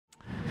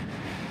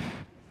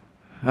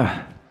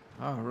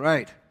All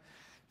right.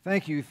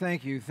 Thank you,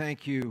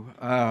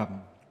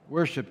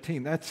 worship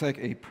team. That's like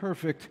a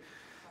perfect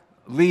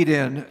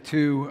lead-in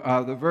to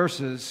the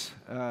verses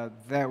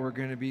that we're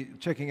going to be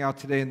checking out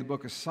today in the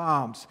book of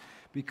Psalms.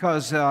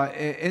 Because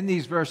in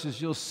these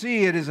verses, you'll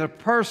see it is a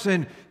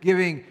person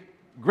giving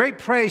great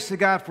praise to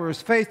God for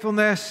his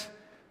faithfulness,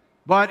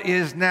 but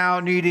is now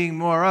needing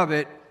more of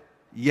it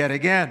yet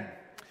again.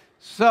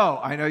 So,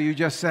 I know you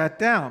just sat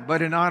down,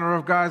 but in honor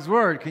of God's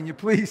word, can you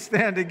please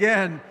stand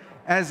again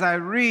as I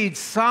read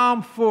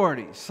Psalm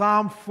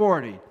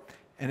 40,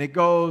 and it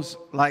goes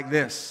like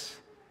this.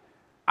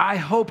 I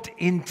hoped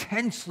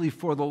intensely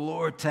for the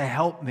Lord to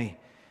help me,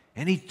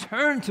 and he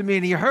turned to me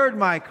and he heard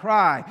my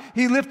cry.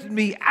 He lifted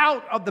me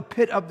out of the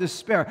pit of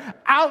despair,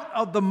 out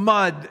of the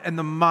mud and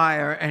the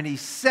mire, and he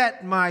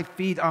set my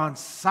feet on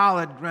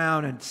solid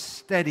ground and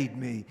steadied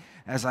me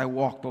as I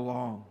walked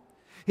along.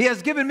 He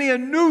has given me a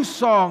new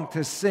song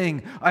to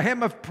sing, a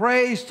hymn of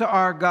praise to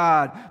our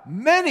God.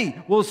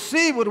 Many will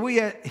see what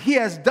he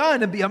has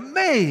done and be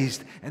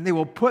amazed, and they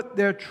will put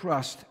their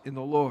trust in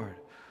the Lord.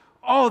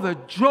 Oh, the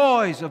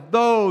joys of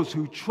those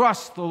who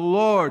trust the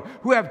Lord,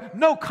 who have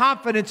no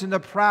confidence in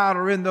the proud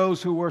or in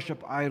those who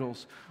worship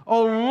idols.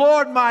 Oh,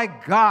 Lord my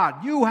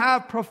God, you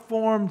have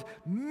performed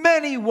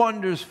many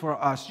wonders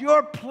for us.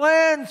 Your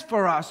plans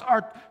for us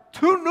are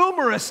too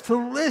numerous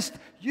to list.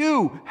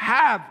 You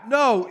have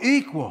no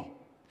equal.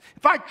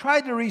 If I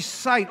tried to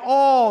recite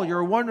all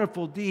your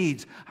wonderful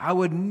deeds, I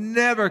would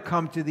never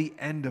come to the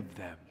end of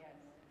them.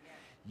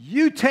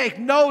 You take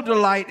no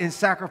delight in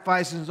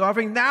sacrifices and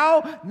offerings.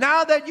 Now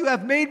that you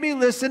have made me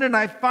listen and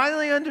I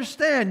finally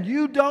understand,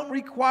 you don't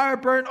require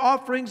burnt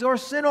offerings or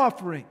sin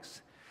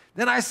offerings.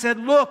 Then I said,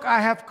 look,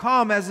 I have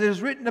come, as it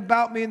is written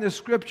about me in the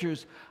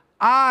scriptures.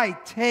 I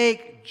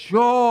take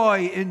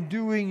joy in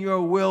doing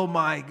your will,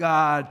 my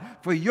God,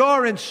 for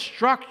your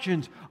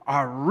instructions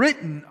are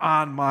written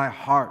on my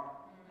heart.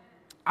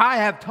 I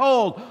have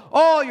told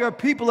all your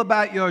people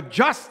about your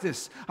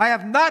justice. I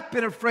have not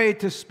been afraid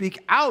to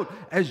speak out,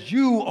 as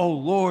you, O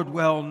Lord,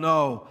 well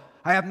know.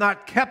 I have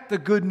not kept the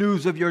good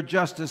news of your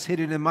justice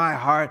hidden in my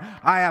heart.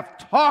 I have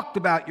talked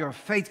about your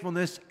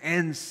faithfulness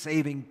and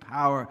saving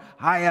power.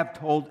 I have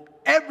told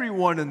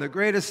everyone in the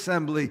great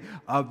assembly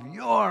of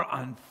your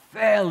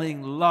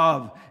unfailing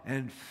love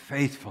and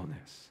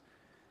faithfulness.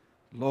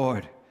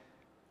 Lord,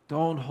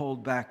 don't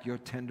hold back your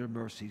tender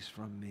mercies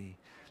from me.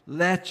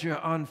 Let your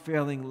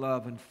unfailing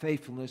love and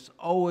faithfulness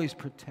always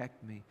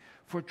protect me.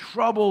 For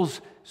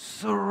troubles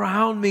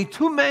surround me,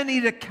 too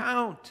many to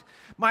count.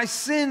 My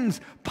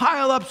sins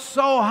pile up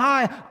so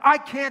high, I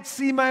can't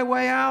see my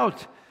way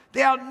out.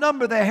 They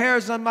outnumber the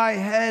hairs on my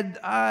head.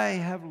 I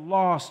have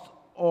lost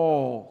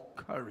all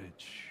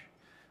courage.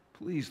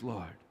 Please,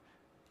 Lord,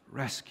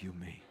 rescue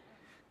me.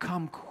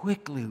 Come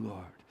quickly,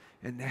 Lord,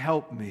 and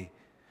help me.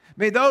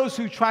 May those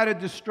who try to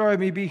destroy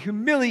me be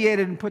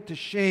humiliated and put to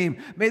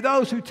shame. May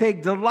those who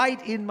take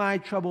delight in my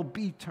trouble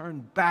be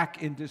turned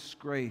back in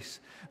disgrace.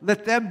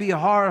 Let them be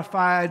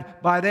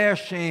horrified by their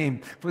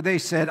shame, for they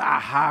said,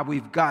 aha,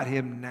 we've got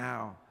him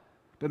now.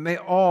 But may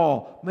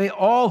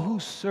all who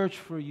search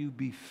for you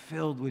be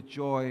filled with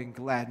joy and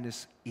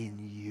gladness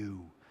in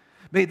you.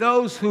 May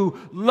those who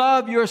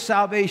love your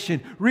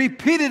salvation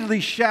repeatedly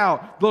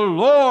shout, the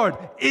Lord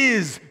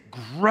is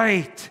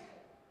great.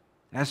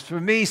 As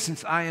for me,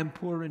 since I am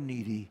poor and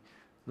needy,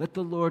 let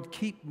the Lord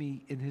keep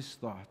me in his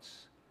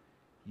thoughts.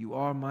 You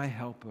are my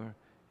helper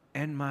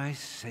and my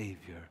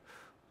Savior.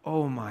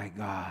 Oh my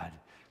God,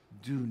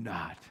 do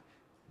not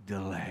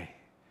delay.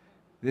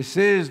 This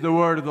is the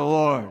word of the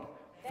Lord.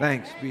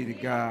 Thanks be to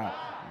God.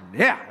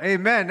 Yeah,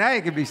 amen. Now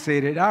you can be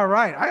seated. All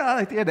right. I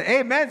like to hear the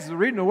amens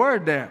reading the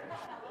word there.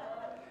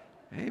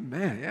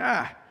 Amen,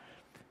 yeah.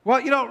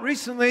 Well,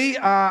 recently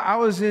I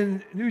was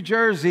in New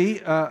Jersey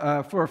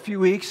for a few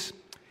weeks.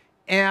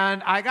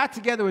 And I got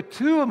together with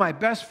two of my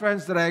best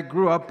friends that I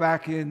grew up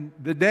back in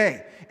the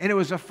day. And it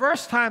was the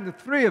first time the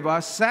three of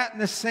us sat in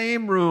the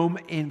same room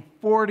in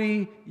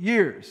 40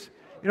 years.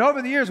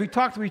 Over the years, we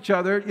talked to each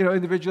other,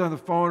 individually on the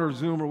phone or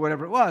Zoom or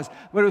whatever it was.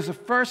 But it was the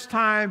first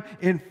time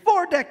in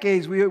 4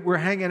 decades we were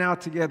hanging out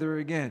together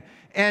again.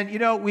 And,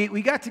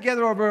 we got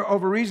together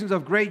over reasons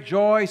of great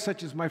joy,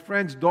 such as my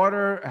friend's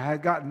daughter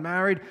had gotten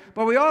married.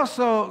 But we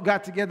also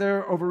got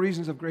together over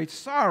reasons of great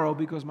sorrow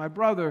because my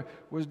brother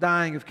was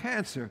dying of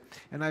cancer.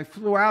 And I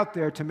flew out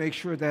there to make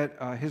sure that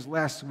in his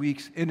last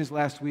weeks,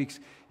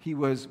 he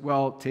was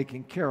well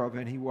taken care of,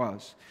 and he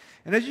was.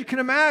 And as you can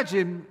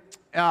imagine,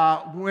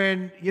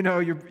 when,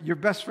 you're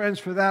best friends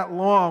for that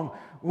long,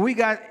 when we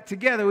got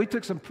together, we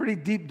took some pretty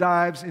deep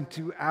dives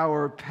into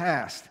our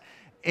past.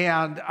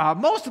 And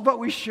most of what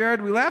we shared,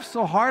 we laughed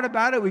so hard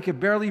about it, we could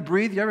barely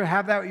breathe. You ever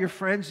have that with your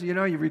friends? You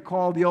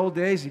recall the old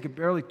days, you could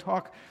barely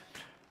talk.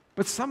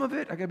 But some of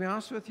it, I gotta be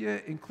honest with you,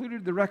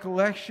 included the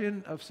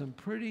recollection of some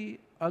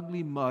pretty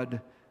ugly mud,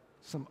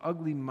 some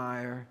ugly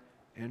mire,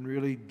 and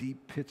really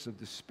deep pits of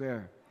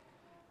despair.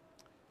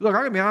 Look,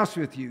 I'm gonna be honest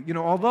with you.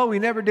 Although we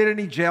never did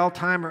any jail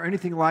time or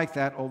anything like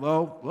that,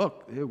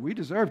 we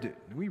deserved it,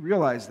 and we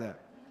realized that.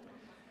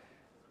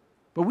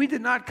 But we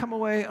did not come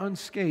away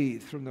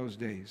unscathed from those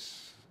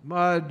days.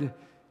 Mud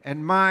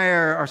and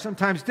mire are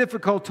sometimes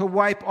difficult to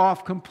wipe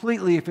off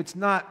completely if it's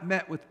not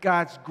met with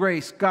God's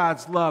grace,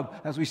 God's love,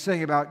 as we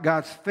sing about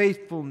God's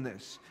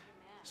faithfulness.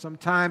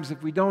 Sometimes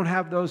if we don't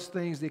have those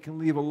things, they can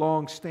leave a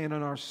long stain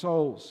on our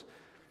souls.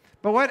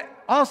 But what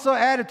also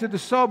added to the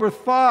sober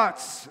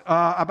thoughts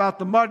about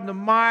the mud and the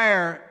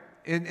mire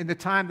in the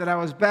time that I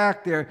was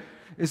back there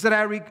is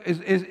that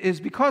is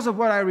because of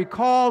what I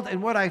recalled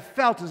and what I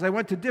felt as I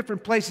went to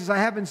different places I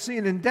haven't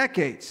seen in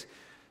decades.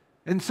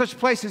 And such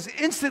places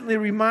instantly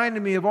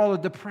reminded me of all the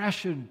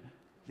depression,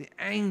 the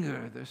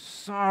anger, the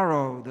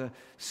sorrow, the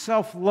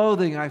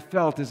self-loathing I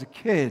felt as a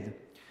kid.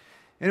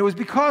 And it was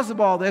because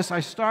of all this I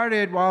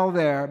started while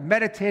there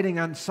meditating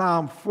on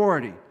Psalm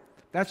 40.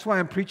 That's why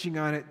I'm preaching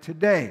on it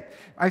today.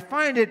 I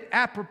find it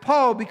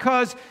apropos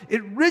because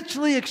it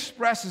richly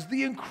expresses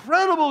the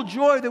incredible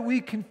joy that we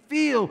can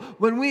feel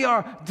when we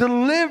are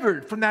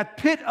delivered from that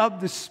pit of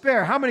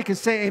despair. How many can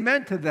say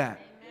amen to that?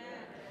 Amen.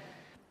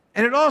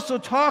 And it also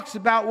talks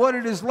about what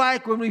it is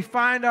like when we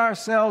find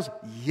ourselves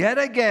yet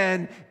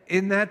again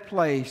in that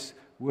place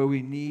where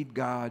we need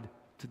God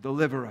to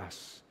deliver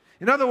us.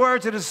 In other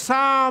words, it's a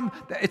psalm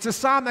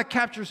that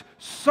captures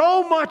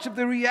so much of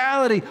the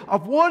reality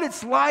of what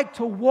it's like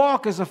to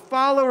walk as a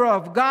follower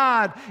of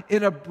God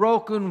in a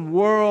broken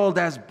world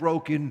as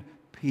broken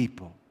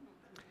people.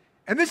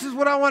 And this is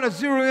what I want to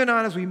zero in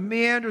on as we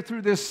meander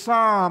through this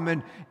psalm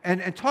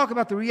and talk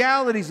about the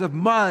realities of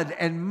mud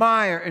and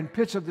mire and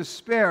pits of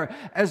despair,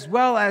 as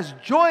well as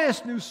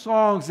joyous new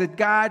songs that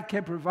God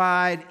can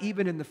provide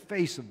even in the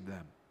face of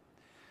them.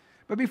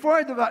 But before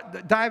I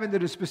dive into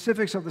the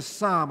specifics of the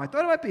psalm, I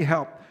thought it might be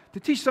helpful to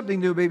teach something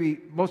new maybe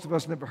most of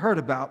us never heard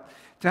about,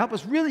 to help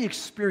us really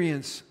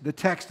experience the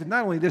text, and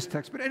not only this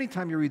text, but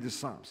anytime you read the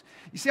Psalms.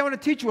 You see, I want to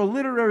teach you a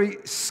literary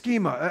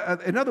schema,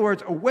 in other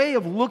words, a way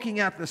of looking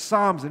at the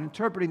Psalms and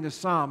interpreting the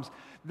Psalms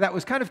that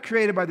was kind of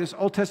created by this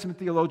Old Testament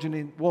theologian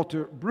named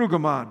Walter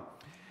Brueggemann.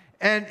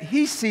 And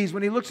he sees,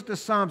 when he looks at the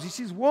Psalms, he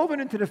sees woven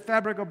into the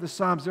fabric of the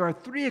Psalms, there are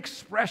three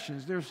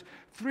expressions, there's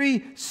three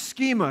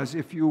schemas,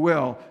 if you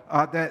will,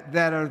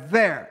 that are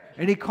there.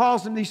 And he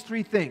calls them these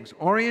three things.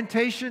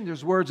 Orientation,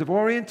 there's words of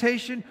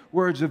orientation,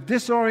 words of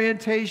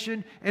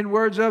disorientation, and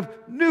words of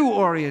new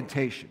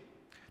orientation.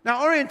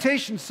 Now,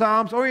 orientation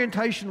psalms,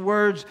 orientation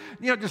words,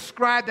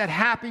 describe that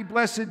happy,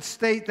 blessed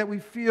state that we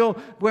feel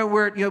when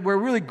we're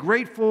really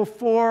grateful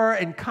for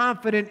and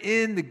confident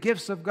in the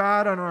gifts of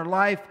God on our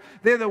life.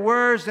 They're the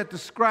words that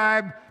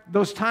describe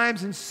those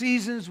times and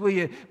seasons where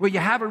you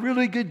have a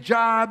really good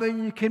job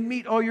and you can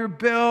meet all your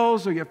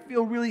bills, or you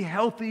feel really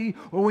healthy,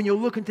 or when you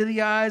look into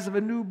the eyes of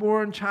a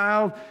newborn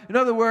child. In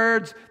other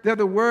words, they're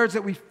the words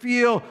that we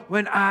feel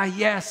when,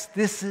 yes,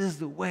 this is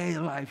the way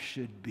life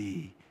should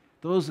be.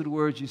 Those are the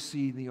words you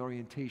see in the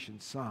orientation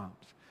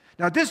psalms.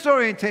 Now,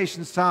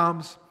 disorientation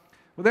psalms,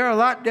 well, they're a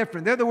lot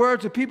different. They're the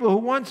words of people who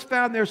once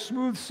found their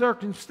smooth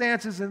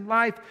circumstances in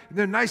life and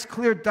their nice,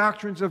 clear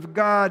doctrines of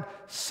God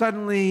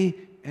suddenly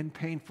and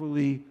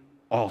painfully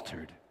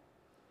altered.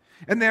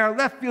 And they are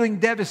left feeling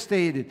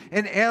devastated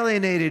and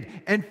alienated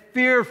and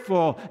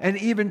fearful and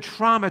even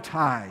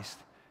traumatized.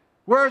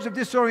 Words of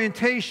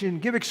disorientation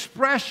give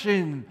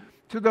expression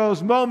to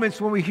those moments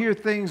when we hear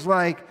things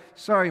like,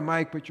 "Sorry,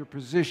 Mike, but your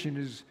position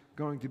is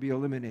going to be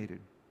eliminated."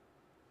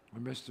 Or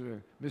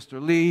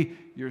Mr. Lee,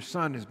 your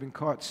son has been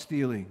caught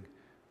stealing.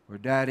 Or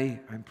Daddy,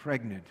 I'm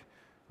pregnant.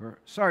 Or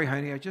sorry,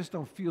 honey, I just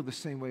don't feel the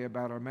same way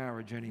about our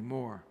marriage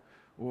anymore.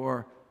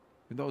 Or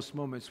in those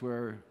moments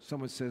where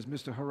someone says,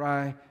 Mr.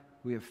 Harai,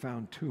 we have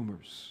found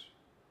tumors.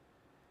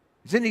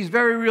 It's in these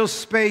very real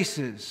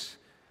spaces.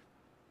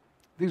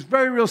 These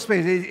very real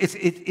spaces.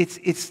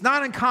 It's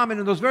not uncommon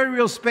in those very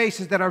real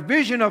spaces that our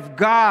vision of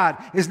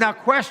God is now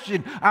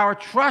questioned. Our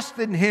trust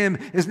in Him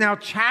is now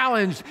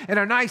challenged. And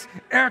our nice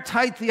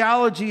airtight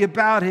theology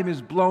about Him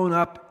is blown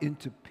up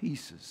into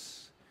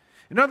pieces.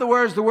 In other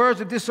words, the words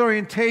of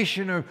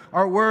disorientation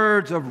are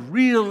words of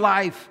real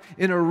life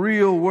in a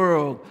real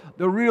world.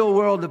 The real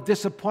world of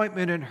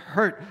disappointment and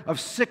hurt, of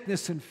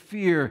sickness and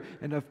fear,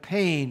 and of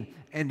pain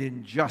and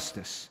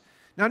injustice.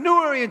 Now,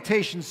 new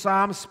orientation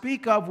psalms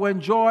speak of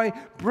when joy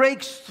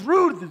breaks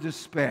through the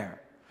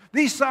despair.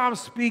 These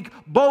psalms speak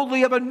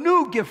boldly of a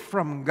new gift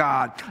from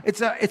God.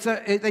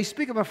 They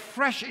speak of a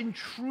fresh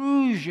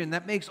intrusion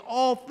that makes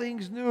all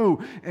things new,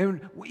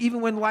 and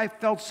even when life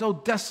felt so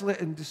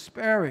desolate and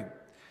despairing.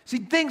 See,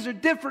 things are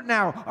different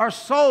now. Our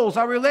souls,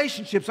 our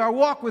relationships, our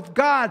walk with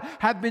God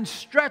have been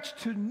stretched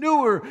to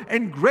newer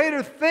and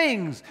greater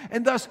things.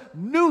 And thus,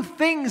 new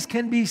things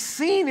can be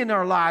seen in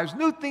our lives.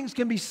 New things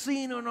can be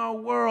seen in our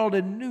world.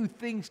 And new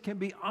things can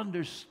be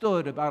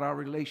understood about our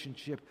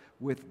relationship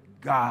with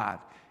God.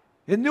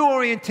 In new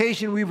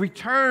orientation, we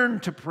return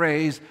to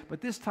praise,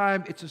 but this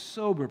time it's a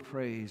sober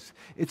praise.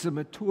 It's a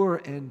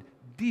mature and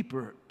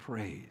deeper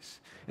praise.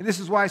 And this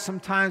is why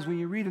sometimes when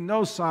you read in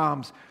those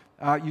psalms,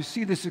 you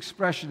see this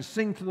expression,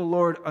 sing to the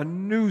Lord a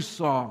new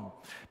song.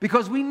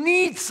 Because we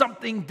need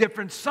something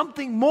different,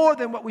 something more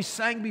than what we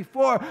sang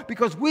before,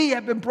 because we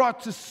have been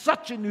brought to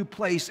such a new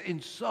place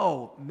in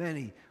so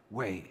many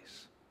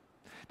ways.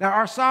 Now,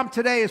 our psalm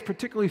today is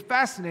particularly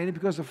fascinating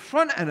because the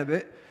front end of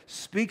it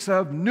speaks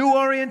of new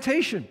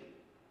orientation,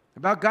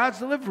 about God's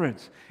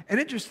deliverance. And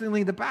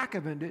interestingly, the back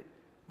end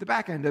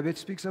of it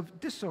speaks of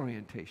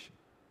disorientation.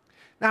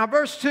 Now,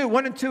 verse 2,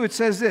 1 and 2, it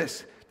says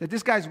this, that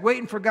this guy's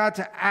waiting for God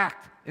to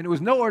act, and it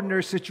was no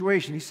ordinary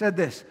situation. He said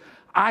this,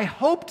 I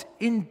hoped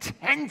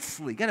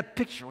intensely. Get a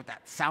picture what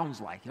that sounds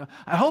like. You know?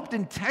 I hoped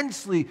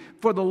intensely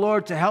for the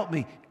Lord to help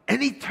me.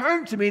 And he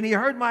turned to me and he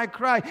heard my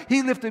cry.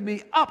 He lifted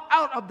me up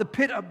out of the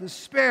pit of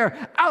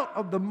despair, out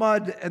of the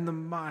mud and the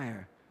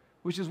mire,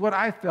 which is what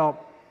I felt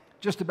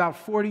just about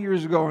 40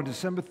 years ago on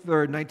December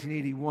 3rd,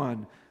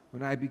 1981,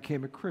 when I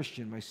became a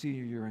Christian my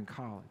senior year in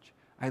college.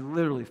 I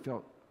literally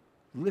felt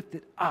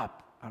lifted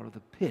up out of the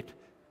pit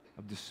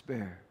of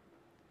despair.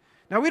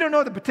 Now, we don't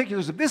know the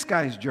particulars of this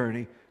guy's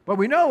journey, but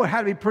we know it had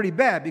to be pretty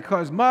bad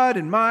because mud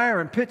and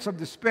mire and pits of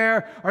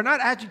despair are not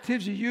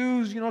adjectives you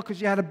use,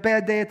 because you had a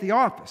bad day at the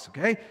office,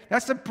 okay?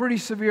 That's some pretty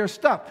severe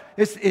stuff.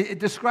 It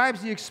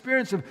describes the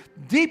experience of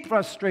deep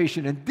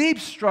frustration and deep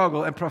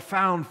struggle and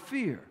profound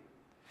fear.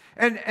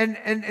 And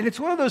it's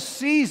one of those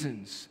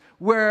seasons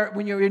where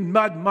when you're in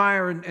mud,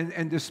 mire,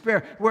 and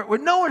despair, where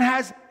no one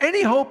has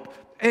any hope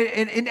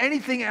in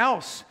anything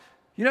else.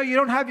 You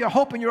don't have your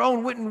hope in your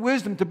own wit and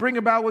wisdom to bring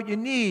about what you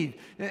need,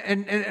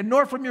 and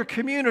nor from your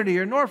community,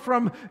 or nor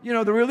from,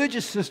 the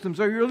religious systems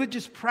or your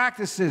religious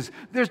practices.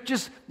 There's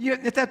just,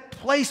 at that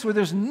place where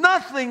there's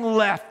nothing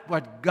left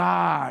but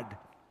God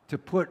to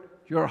put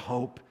your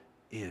hope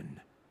in.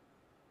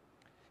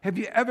 Have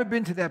you ever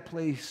been to that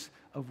place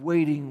of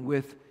waiting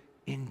with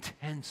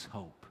intense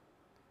hope?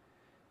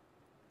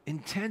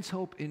 Intense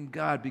hope in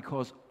God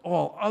because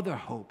all other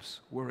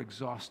hopes were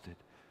exhausted.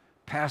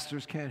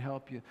 Pastors can't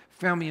help you.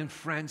 Family and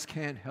friends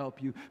can't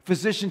help you.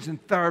 Physicians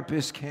and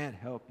therapists can't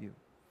help you.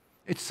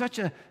 It's such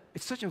a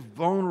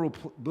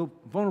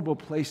vulnerable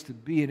place to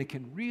be, and it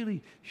can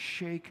really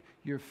shake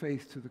your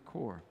faith to the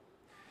core.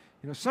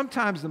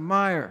 Sometimes the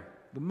mire,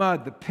 the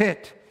mud, the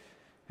pit,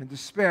 and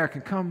despair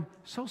can come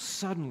so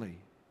suddenly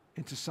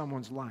into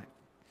someone's life.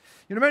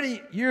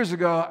 Many years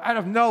ago, out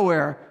of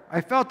nowhere,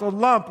 I felt a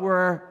lump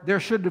where there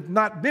should have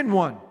not been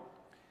one,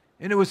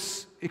 and it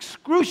was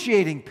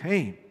excruciating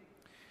pain.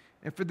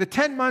 And for the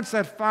 10 months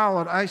that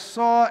followed, I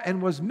saw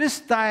and was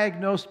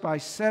misdiagnosed by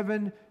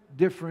 7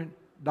 different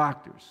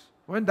doctors.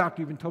 One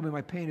doctor even told me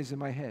my pain is in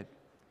my head.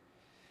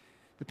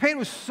 The pain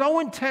was so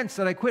intense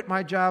that I quit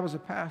my job as a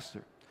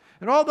pastor.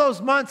 And all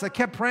those months, I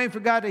kept praying for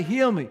God to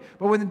heal me.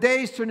 But when the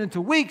days turned into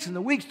weeks and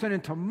the weeks turned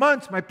into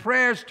months, my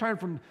prayers turned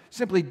from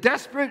simply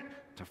desperate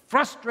to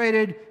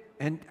frustrated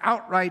and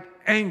outright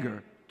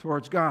anger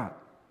towards God.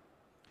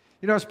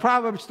 As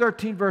Proverbs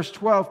 13, verse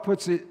 12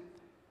 puts it,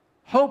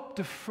 hope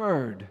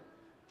deferred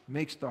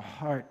makes the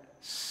heart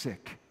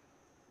sick,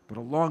 but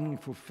a longing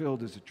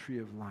fulfilled is a tree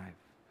of life.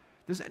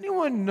 Does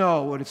anyone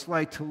know what it's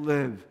like to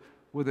live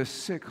with a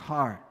sick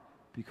heart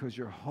because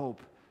your hope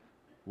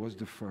was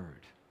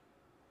deferred?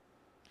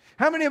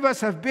 How many of us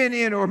have been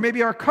in, or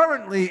maybe are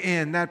currently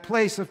in, that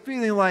place of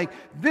feeling like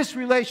this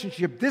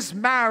relationship, this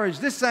marriage,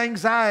 this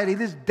anxiety,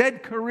 this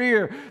dead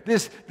career,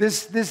 this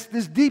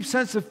deep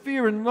sense of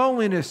fear and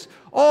loneliness,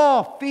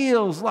 all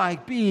feels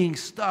like being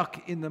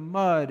stuck in the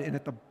mud and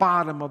at the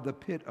bottom of the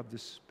pit of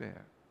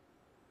despair?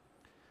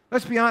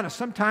 Let's be honest,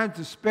 sometimes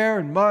despair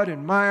and mud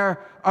and mire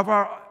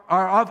are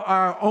of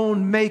our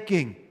own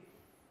making,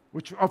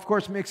 which of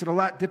course makes it a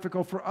lot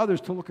difficult for others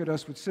to look at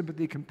us with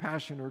sympathy,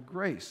 compassion, or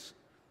grace.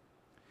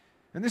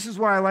 And this is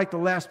why I like the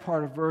last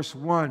part of verse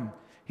 1.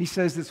 He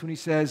says this when he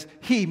says,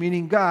 he,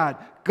 meaning God,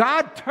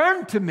 God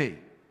turned to me.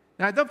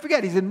 Now, don't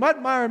forget, he's in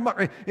mud, mire, and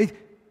mud.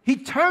 He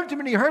turned to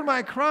me and he heard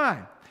my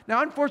cry.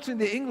 Now,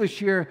 unfortunately, the English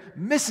here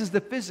misses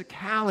the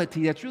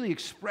physicality that's really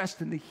expressed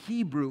in the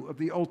Hebrew of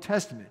the Old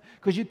Testament.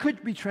 Because you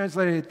could be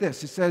translated this.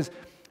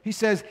 He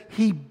says,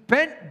 he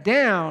bent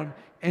down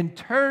and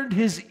turned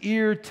his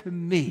ear to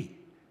me.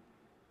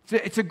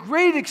 It's a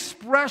great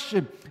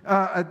expression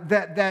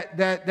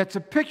that's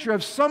a picture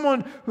of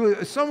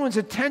someone's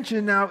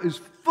attention now is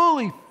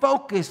fully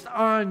focused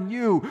on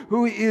you,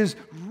 who is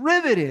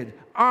riveted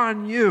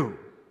on you.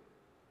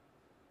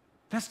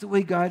 That's the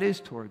way God is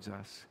towards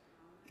us,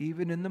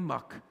 even in the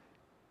muck,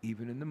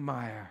 even in the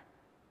mire,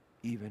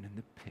 even in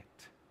the pit.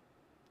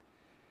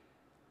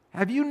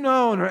 Have you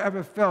known or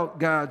ever felt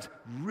God's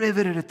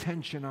riveted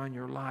attention on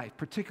your life,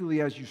 particularly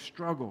as you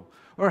struggle?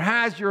 Or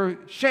has your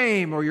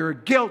shame or your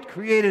guilt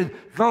created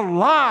the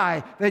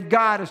lie that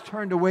God has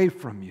turned away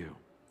from you?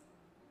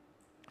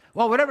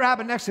 Well, whatever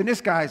happened next in this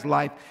guy's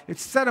life, it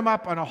set him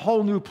up on a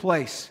whole new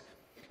place.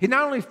 He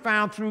not only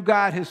found through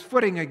God his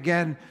footing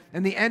again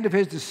and the end of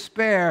his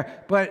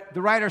despair, but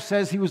the writer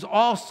says he was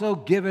also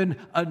given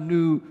a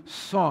new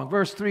song.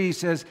 Verse 3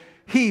 says,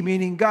 he,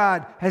 meaning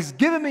God, has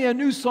given me a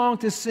new song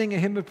to sing, a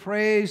hymn of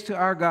praise to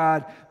our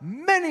God.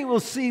 Many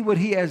will see what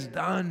he has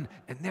done,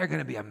 and they're going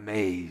to be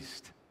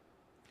amazed.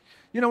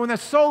 When the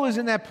soul is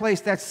in that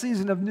place, that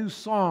season of new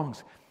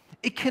songs,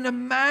 it can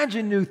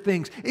imagine new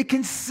things. It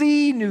can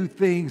see new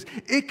things.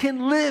 It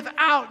can live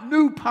out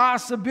new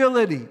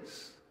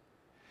possibilities.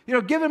 You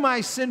know, given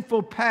my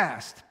sinful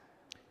past,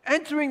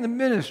 entering the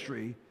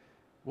ministry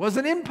was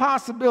an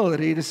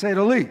impossibility, to say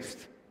the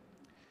least.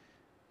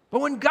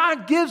 But when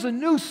God gives a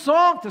new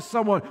song to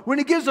someone, when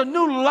He gives a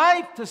new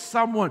life to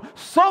someone,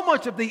 so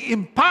much of the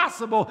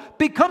impossible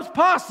becomes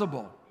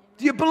possible.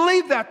 Do you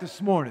believe that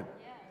this morning?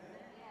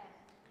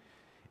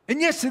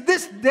 And yes, to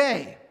this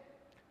day,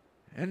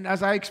 and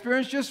as I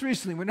experienced just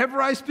recently,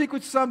 whenever I speak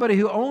with somebody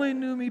who only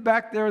knew me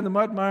back there in the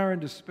mud, mire,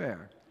 and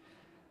despair,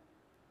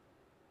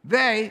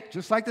 they,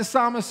 just like the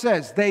psalmist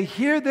says, they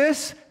hear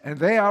this and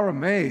they are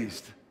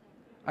amazed.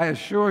 I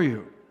assure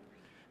you.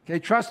 Okay,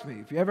 trust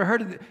me.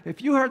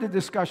 If you heard the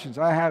discussions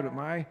I had with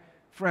my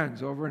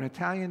friends over an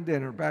Italian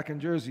dinner back in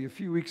Jersey a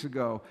few weeks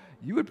ago,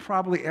 you would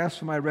probably ask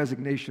for my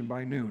resignation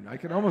by noon. I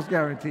can almost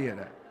guarantee you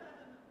that.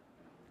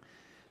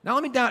 Now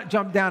let me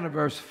jump down to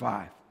verse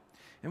 5.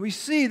 And we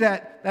see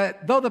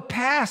that though the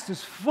past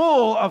is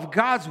full of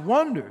God's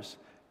wonders,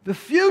 the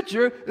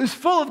future is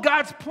full of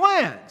God's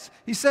plans.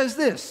 He says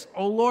this,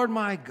 "O Lord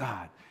my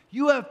God,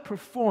 you have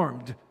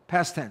performed,"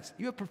 past tense,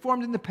 "you have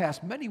performed in the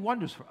past many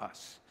wonders for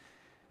us."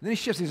 And then he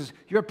shifts, he says,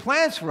 "Your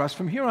plans for us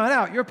from here on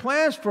out, your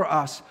plans for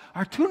us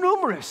are too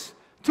numerous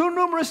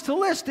to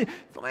list." Let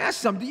me ask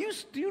you something.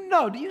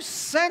 Do you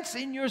sense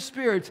in your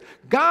spirits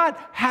God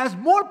has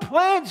more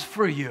plans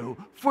for you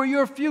for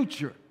your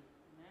future?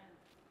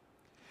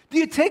 Do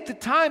you take the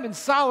time in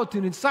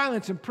solitude, in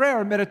silence, in prayer,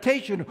 and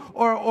meditation,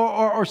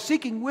 or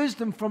seeking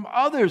wisdom from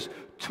others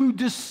to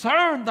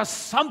discern the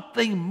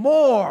something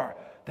more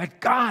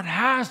that God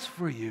has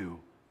for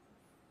you?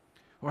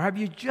 Or have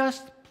you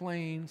just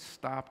plain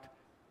stopped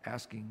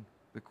asking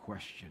the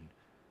question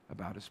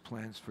about His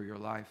plans for your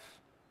life?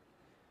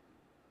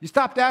 You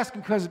stopped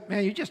asking because,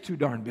 man, you're just too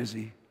darn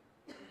busy,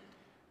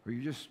 or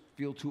you just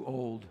feel too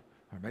old,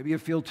 or maybe you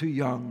feel too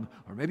young,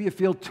 or maybe you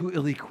feel too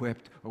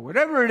ill-equipped, or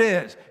whatever it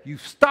is.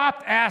 You've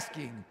stopped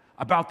asking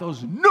about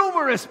those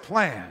numerous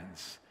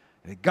plans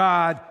that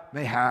God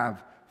may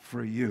have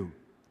for you.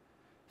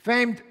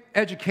 Famed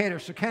educator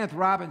Sir Kenneth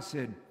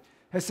Robinson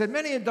has said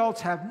many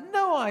adults have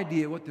no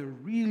idea what they're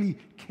really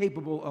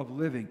capable of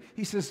living.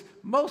 He says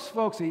most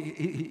folks,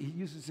 he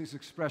uses this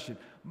expression,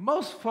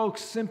 most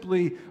folks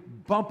simply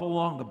bump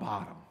along the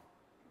bottom.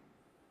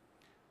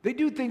 They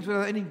do things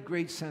without any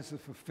great sense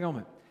of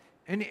fulfillment.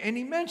 And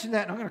he mentioned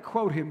that, and I'm going to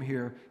quote him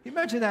here. He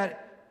mentioned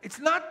that it's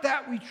not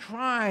that we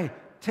try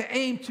to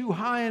aim too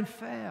high and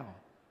fail,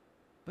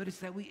 but it's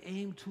that we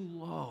aim too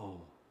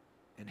low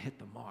and hit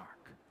the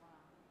mark.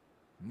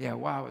 Yeah,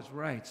 wow, I was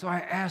right. So I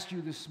asked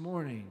you this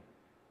morning,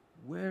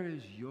 where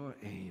is your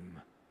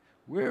aim?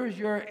 Where is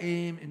your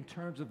aim in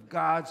terms of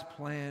God's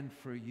plan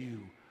for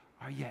you?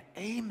 Are you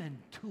aiming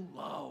too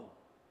low?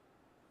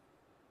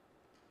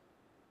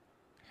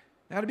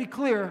 Now, to be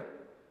clear,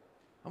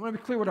 I'm going to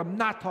be clear what I'm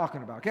not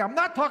talking about. Okay, I'm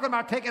not talking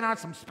about taking on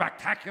some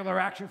spectacular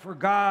action for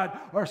God,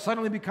 or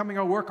suddenly becoming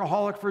a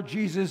workaholic for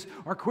Jesus,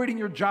 or quitting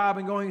your job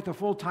and going into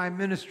full-time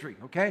ministry.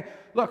 Okay,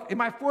 look, in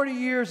my 40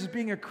 years as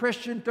being a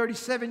Christian,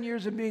 37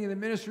 years of being in the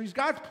ministries,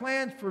 God's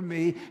plan for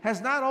me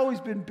has not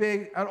always been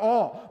big at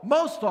all.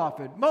 Most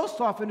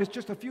often, it's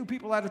just a few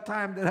people at a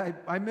time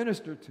that I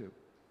minister to.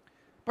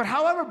 But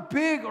however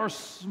big or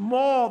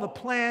small the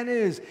plan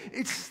is,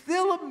 it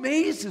still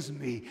amazes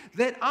me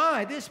that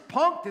this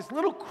punk, this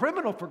little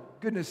criminal, for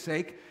goodness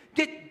sake,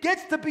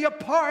 gets to be a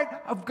part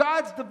of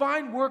God's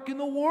divine work in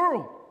the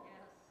world.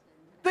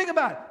 Think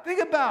about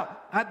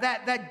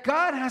that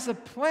God has a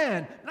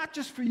plan, not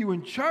just for you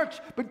in church,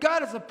 but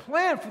God has a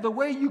plan for the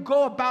way you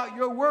go about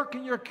your work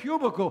in your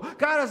cubicle.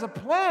 God has a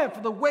plan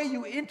for the way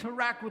you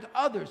interact with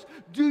others.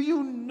 Do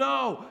you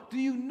know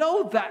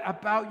that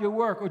about your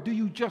work, or do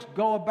you just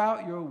go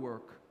about your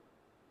work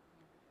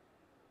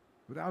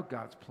without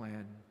God's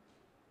plan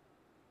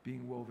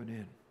being woven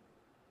in?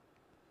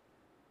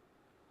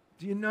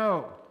 Do you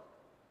know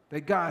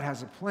that God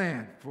has a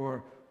plan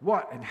for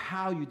what and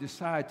how you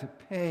decide to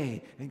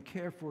pay and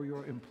care for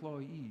your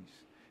employees?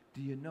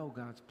 Do you know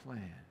God's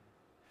plan?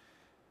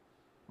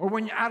 Or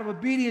when you're out of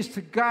obedience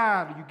to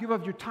God, you give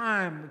up your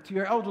time to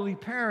your elderly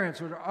parents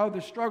or to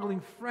other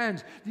struggling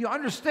friends, do you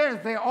understand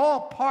that they're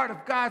all part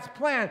of God's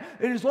plan?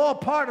 It is all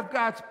part of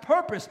God's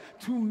purpose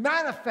to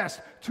manifest,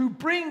 to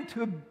bring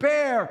to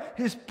bear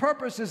His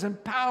purposes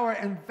and power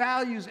and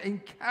values and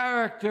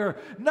character,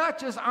 not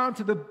just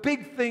onto the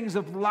big things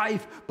of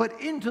life, but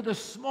into the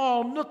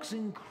small nooks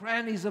and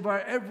crannies of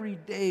our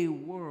everyday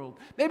world.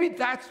 Maybe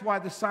that's why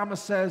the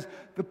psalmist says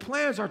the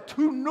plans are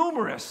too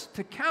numerous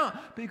to count,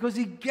 because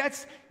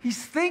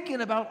he's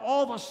thinking about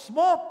all the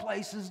small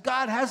places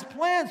God has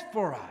plans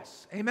for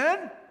us.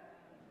 Amen?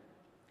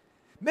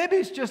 Maybe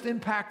it's just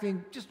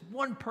impacting just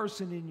one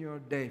person in your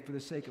day for the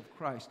sake of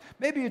Christ.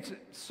 Maybe it's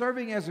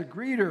serving as a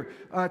greeter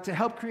to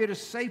help create a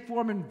safe,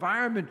 warm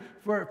environment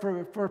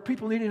for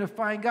people needing to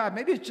find God.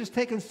 Maybe it's just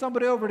taking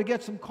somebody over to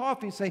get some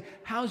coffee and say,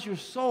 "How's your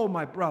soul,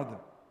 my brother?"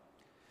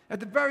 At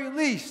the very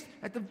least,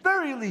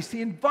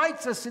 He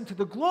invites us into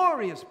the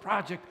glorious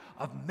project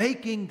of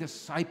making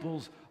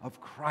disciples of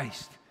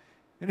Christ.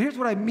 And here's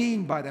what I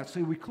mean by that,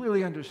 so we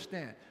clearly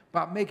understand.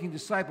 about making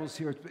disciples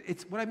here.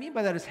 It's what I mean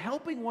by that is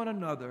helping one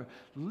another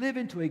live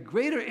into a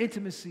greater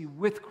intimacy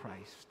with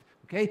Christ,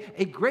 okay?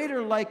 A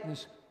greater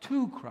likeness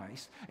to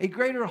Christ, a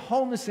greater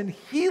wholeness and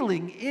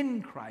healing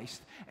in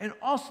Christ, and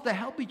also to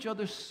help each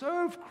other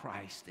serve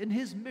Christ in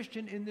his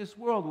mission in this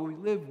world where we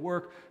live,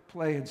 work,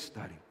 play, and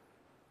study.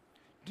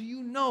 Do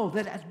you know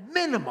that at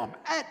minimum,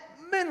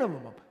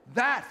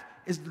 that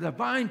is the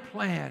divine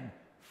plan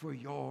for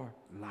your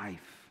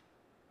life?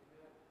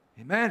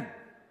 Amen.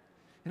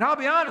 And I'll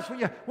be honest,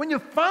 when you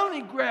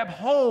finally grab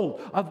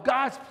hold of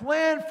God's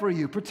plan for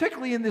you,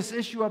 particularly in this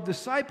issue of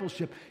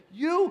discipleship,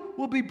 you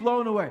will be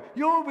blown away.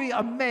 You will be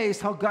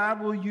amazed how God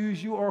will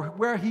use you or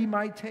where he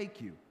might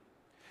take you.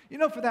 You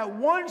know, for that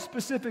one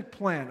specific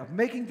plan of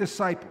making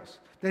disciples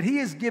that he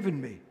has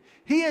given me,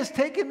 he has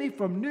taken me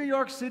from New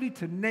York City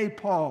to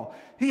Nepal.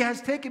 He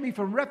has taken me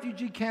from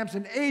refugee camps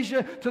in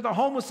Asia to the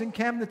homeless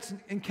encampments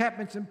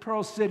in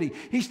Pearl City.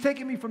 He's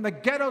taken me from the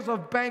ghettos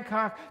of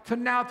Bangkok to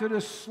now to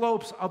the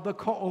slopes of the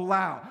Koh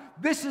Lao.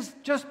 This is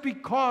just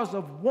because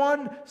of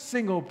one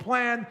single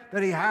plan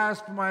that he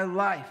has for my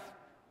life.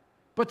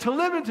 But to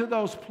live into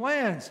those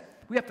plans,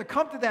 we have to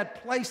come to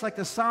that place like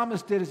the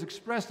psalmist did, as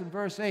expressed in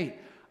verse 8.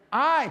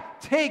 I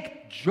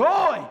take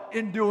joy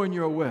in doing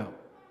your will.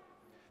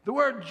 The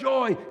word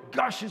joy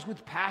gushes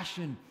with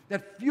passion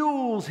that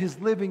fuels his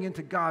living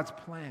into God's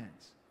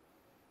plans.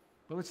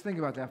 But let's think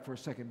about that for a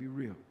second, be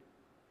real.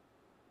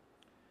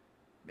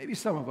 Maybe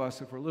some of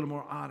us, if we're a little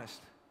more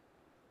honest,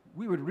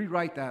 we would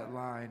rewrite that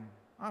line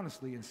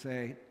honestly and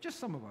say, just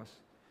some of us,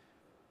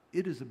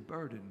 it is a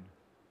burden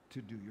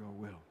to do your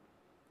will.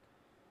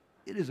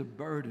 It is a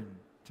burden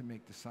to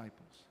make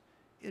disciples.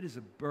 It is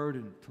a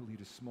burden to lead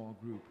a small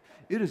group.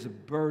 It is a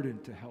burden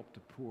to help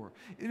the poor.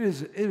 It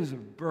is a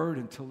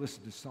burden to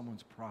listen to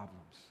someone's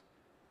problems.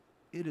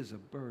 It is a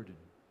burden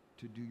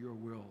to do your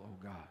will, oh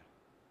God.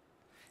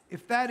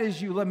 If that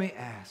is you, let me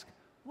ask,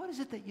 what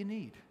is it that you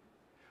need?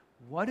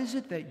 What is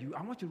it that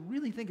I want you to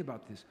really think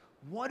about this.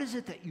 What is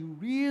it that you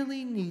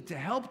really need to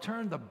help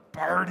turn the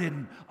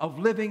burden of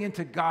living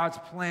into God's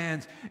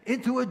plans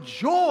into a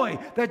joy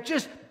that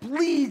just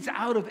bleeds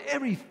out of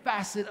every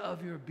facet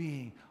of your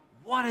being?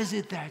 What is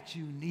it that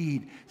you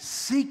need?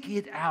 Seek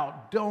it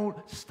out. Don't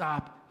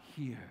stop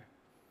here.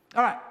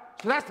 All right,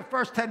 so that's the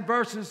first 10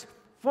 verses,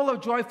 full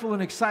of joyful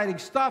and exciting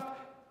stuff.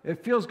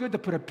 It feels good to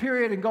put a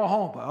period and go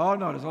home, but oh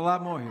no, there's a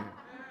lot more here.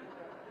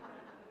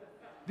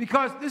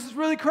 Because this is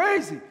really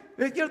crazy.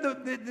 You know,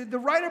 the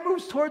writer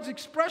moves towards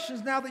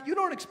expressions now that you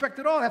don't expect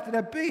at all after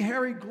that big,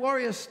 hairy,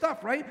 glorious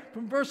stuff, right?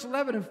 From verse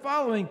 11 and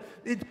following,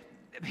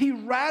 he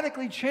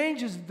radically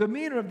changes the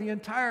demeanor of the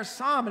entire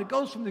psalm, and it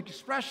goes from the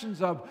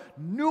expressions of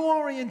new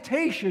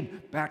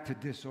orientation back to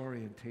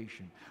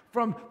disorientation,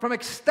 from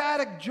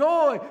ecstatic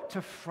joy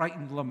to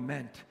frightened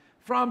lament,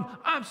 from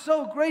I'm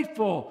so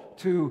grateful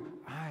to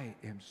I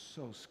am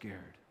so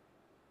scared.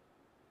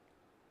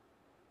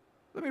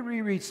 Let me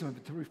reread some of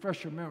it to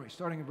refresh your memory,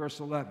 starting in verse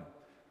 11.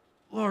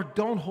 Lord,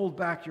 don't hold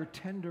back your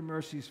tender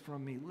mercies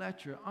from me.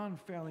 Let your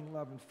unfailing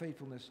love and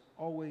faithfulness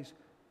always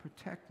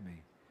protect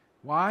me.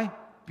 Why?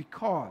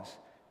 Because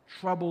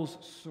troubles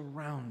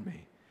surround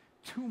me,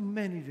 too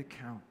many to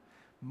count.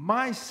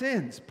 My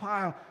sins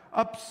pile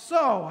up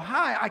so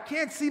high, I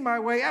can't see my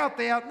way out.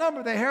 They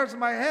outnumber the hairs of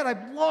my head.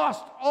 I've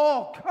lost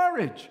all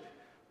courage.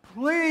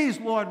 Please,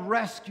 Lord,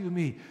 rescue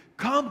me.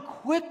 Come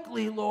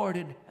quickly, Lord,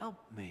 and help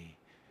me.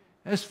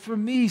 As for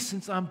me,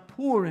 since I'm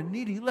poor and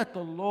needy, let the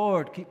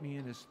Lord keep me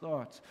in his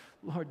thoughts.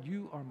 Lord,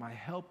 you are my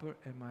helper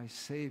and my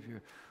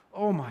Savior.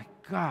 Oh, my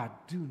God,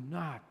 do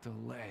not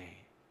delay.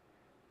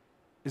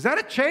 Is that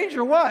a change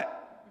or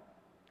what?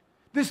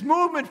 This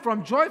movement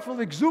from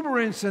joyful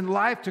exuberance in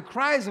life to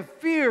cries of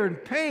fear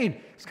and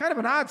pain is kind of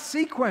an odd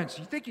sequence.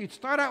 You think you'd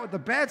start out with the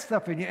bad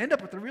stuff and you end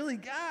up with the really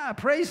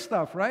praise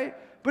stuff, right?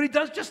 But he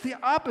does just the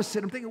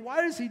opposite. I'm thinking,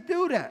 why does he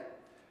do that?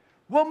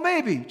 Well,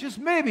 maybe, just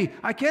maybe,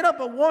 I can't help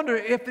but wonder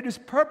if it is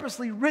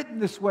purposely written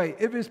this way,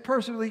 if it is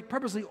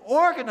purposely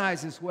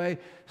organized this way,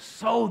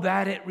 so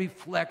that it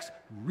reflects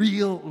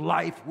real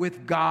life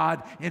with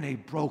God in a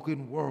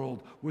broken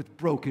world with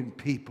broken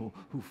people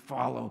who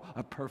follow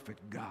a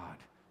perfect God.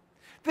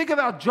 Think of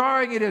how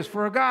jarring it is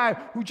for a guy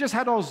who just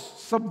had those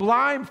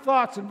sublime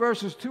thoughts in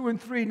verses 2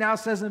 and 3, now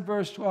says in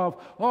verse 12,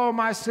 oh,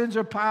 my sins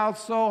are piled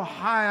so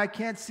high, I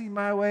can't see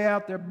my way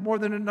out. They're more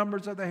than the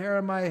numbers of the hair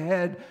on my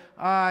head.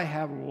 I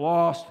have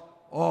lost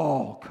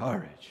all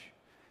courage.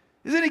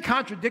 Isn't he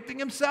contradicting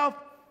himself?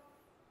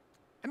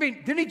 I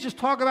mean, didn't he just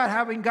talk about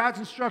having God's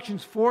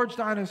instructions forged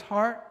on his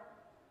heart?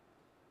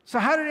 So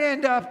how did he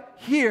end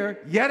up here,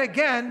 yet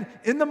again,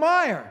 in the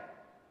mire?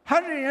 How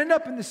did he end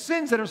up in the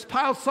sins that are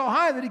piled so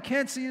high that he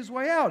can't see his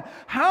way out?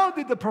 How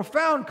did the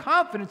profound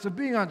confidence of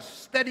being on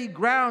steady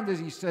ground, as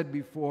he said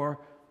before,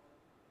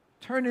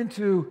 turn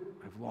into,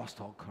 I've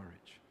lost all courage?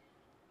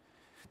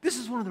 This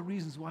is one of the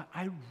reasons why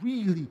I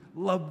really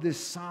love this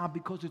psalm,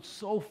 because it's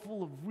so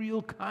full of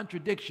real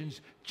contradictions,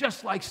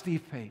 just like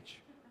Steve Peich.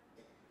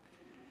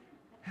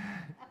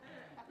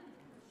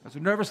 That's a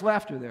nervous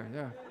laughter there,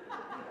 yeah.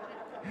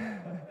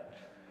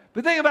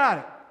 But think about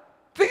it.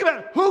 Think about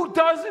it. Who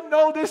doesn't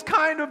know this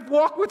kind of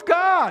walk with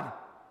God?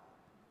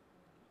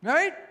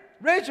 Right?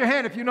 Raise your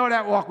hand if you know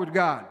that walk with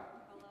God.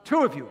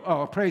 2 of you.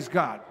 Oh, praise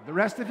God. The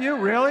rest of you,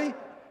 really?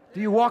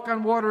 Do you walk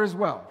on water as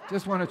well?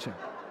 Just want to check.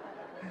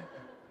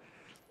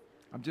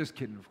 I'm just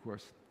kidding, of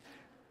course.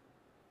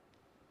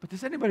 But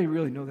does anybody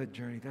really know that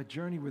journey? That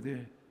journey where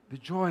the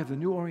joy of the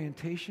new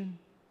orientation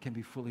can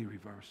be fully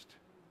reversed.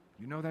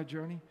 You know that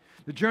journey?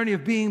 The journey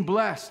of being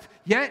blessed,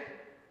 yet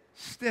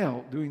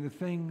still doing the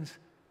things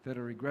that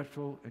are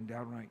regretful and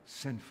downright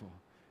sinful.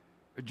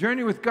 A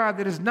journey with God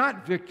that is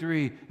not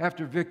victory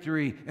after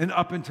victory and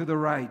up and to the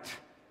right,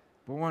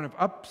 but one of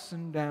ups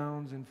and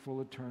downs and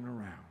full of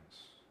turnarounds.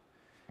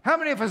 How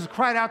many of us have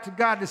cried out to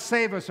God to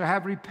save us or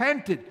have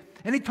repented?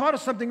 And He taught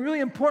us something really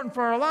important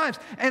for our lives.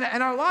 And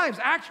our lives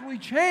actually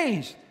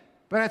changed.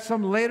 But at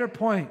some later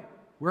point,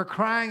 we're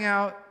crying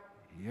out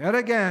yet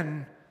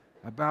again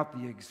about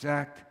the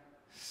exact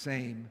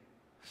same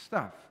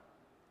stuff.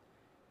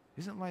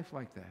 Isn't life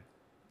like that?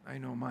 I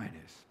know mine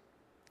is.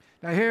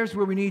 Now here's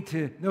where we need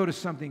to notice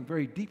something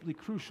very deeply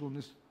crucial in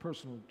this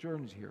personal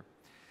journey here.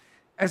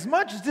 As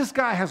much as this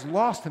guy has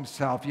lost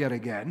himself yet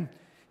again,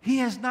 he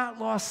has not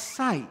lost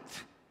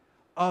sight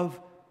of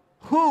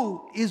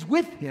who is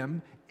with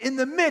him in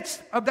the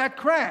midst of that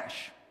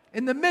crash,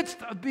 in the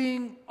midst of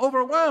being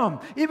overwhelmed.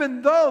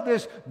 Even though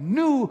this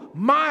new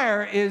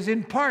mire is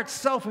in part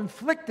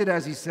self-inflicted,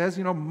 as he says,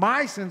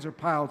 my sins are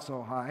piled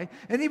so high.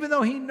 And even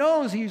though he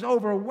knows he's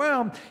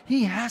overwhelmed,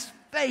 he has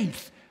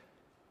faith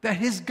that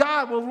his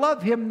God will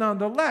love him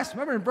nonetheless.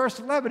 Remember in verse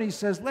 11, he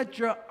says, let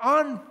your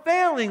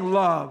unfailing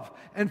love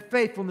and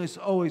faithfulness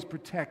always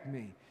protect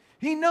me.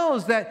 He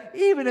knows that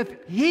even if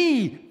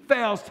he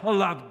fails to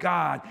love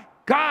God,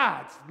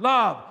 God's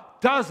love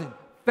doesn't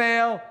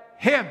fail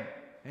him.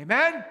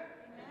 Amen? Amen.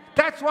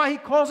 That's why he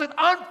calls it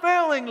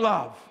unfailing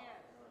love.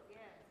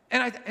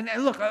 Yes. Yes.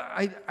 And look,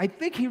 I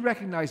think he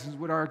recognizes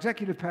what our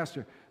executive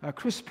pastor,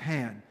 Chris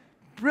Pan,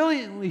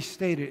 brilliantly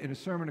stated in a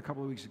sermon a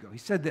couple of weeks ago. He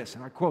said this,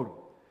 and I quote him,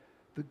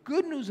 the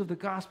good news of the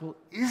gospel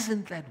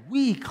isn't that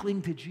we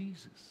cling to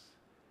Jesus,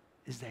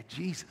 is that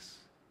Jesus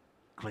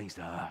clings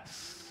to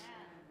us.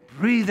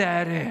 Breathe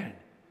that in.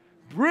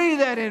 Breathe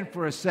that in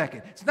for a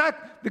second. It's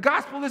not, the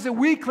gospel isn't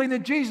we cling to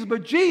Jesus,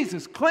 but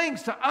Jesus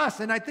clings to us.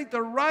 And I think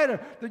the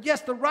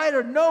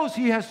writer knows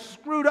he has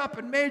screwed up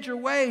in major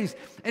ways.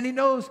 And he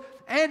knows,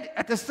 and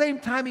at the same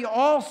time, he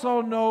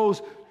also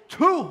knows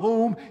to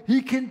whom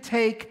he can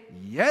take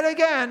yet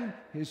again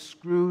his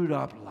screwed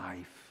up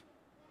life.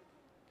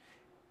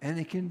 And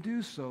he can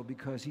do so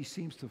because he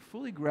seems to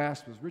fully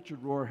grasp, as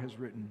Richard Rohr has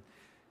written,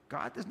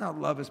 God does not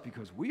love us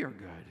because we are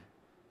good.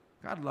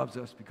 God loves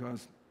us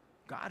because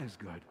God is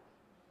good.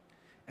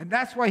 And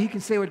that's why he can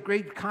say with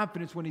great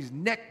confidence when he's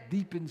neck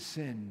deep in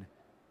sin,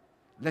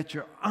 let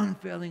your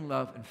unfailing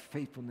love and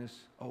faithfulness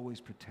always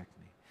protect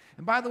me.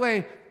 And by the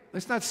way,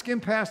 let's not skim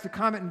past the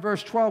comment in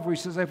verse 12 where he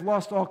says, I've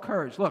lost all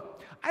courage.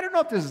 Look, I don't know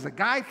if this is a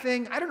guy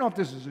thing. I don't know if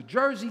this is a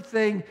Jersey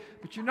thing.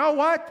 But you know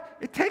what?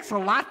 It takes a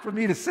lot for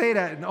me to say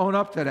that and own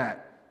up to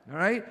that. All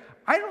right?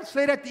 I don't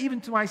say that even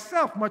to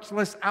myself, much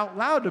less out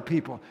loud to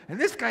people. And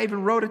this guy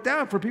even wrote it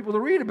down for people to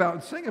read about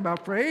and sing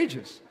about for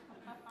ages.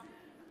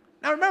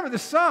 Now remember,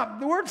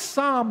 the word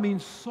psalm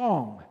means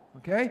song,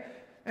 okay?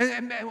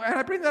 And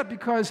I bring that up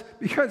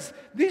because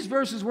these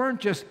verses weren't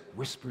just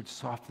whispered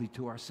softly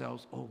to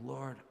ourselves, oh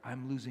Lord,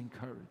 I'm losing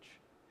courage.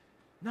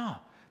 No,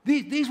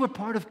 these were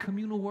part of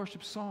communal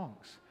worship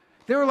songs.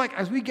 They were like,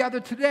 as we gather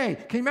today,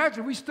 can you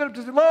imagine if we stood up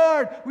to say,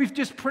 Lord, we've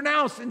just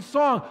pronounced in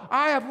song,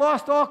 I have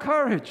lost all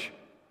courage.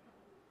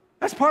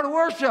 That's part of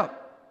worship.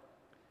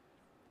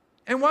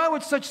 And why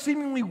would such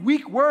seemingly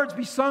weak words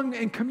be sung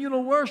in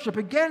communal worship?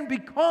 Again,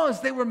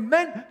 because they were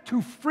meant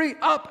to free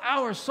up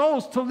our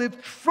souls to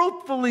live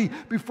truthfully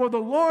before the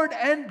Lord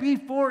and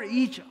before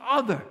each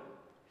other.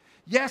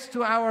 Yes,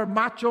 to our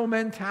macho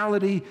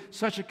mentality,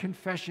 such a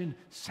confession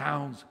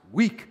sounds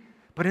weak.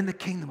 But in the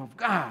kingdom of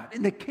God,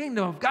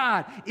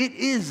 it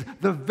is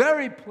the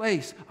very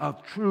place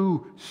of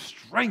true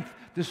strength,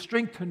 the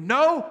strength to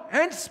know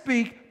and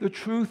speak the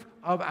truth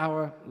of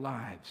our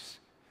lives.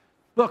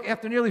 Look,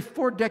 after nearly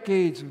 4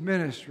 decades of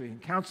ministry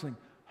and counseling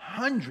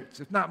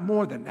hundreds, if not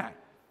more than that,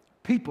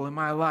 people in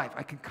my life,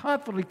 I can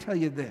confidently tell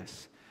you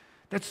this,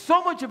 that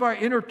so much of our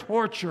inner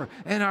torture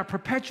and our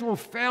perpetual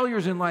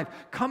failures in life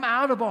come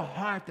out of a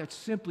heart that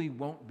simply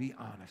won't be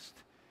honest.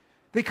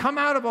 They come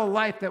out of a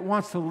life that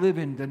wants to live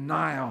in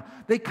denial.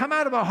 They come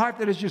out of a heart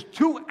that is just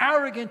too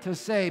arrogant to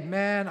say,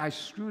 man, I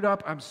screwed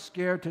up, I'm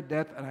scared to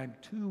death, and I'm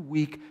too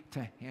weak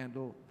to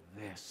handle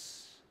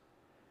this.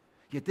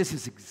 Yet this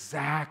is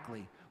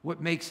exactly what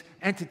makes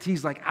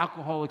entities like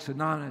Alcoholics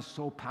Anonymous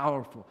so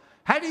powerful.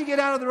 How do you get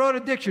out of the road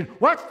addiction?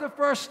 What's the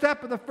first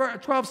step of the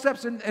 12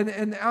 steps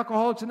in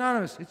Alcoholics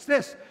Anonymous? It's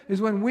this, is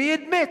when we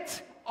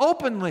admit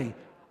openly,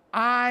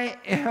 I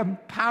am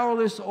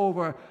powerless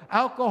over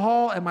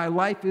alcohol and my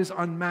life is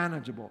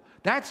unmanageable.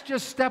 That's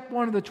just step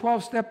 1 of the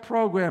 12-step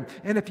program.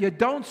 And if you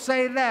don't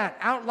say that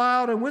out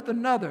loud and with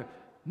another,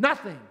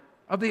 nothing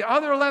of the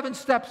other 11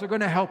 steps are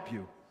going to help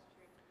you.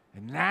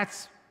 And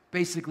that's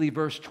Basically,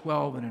 verse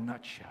 12 in a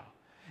nutshell.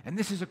 And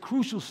this is a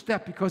crucial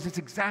step because it's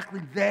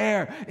exactly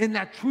there in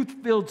that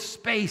truth-filled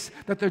space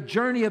that the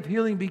journey of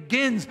healing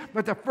begins,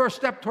 that the first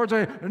step towards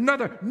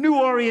another new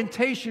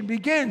orientation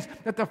begins,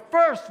 that the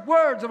first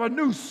words of a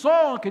new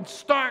song can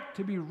start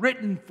to be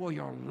written for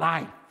your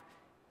life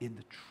in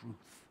the truth.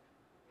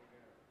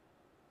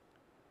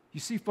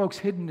 You see, folks,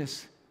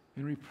 hiddenness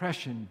and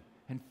repression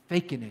and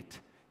faking it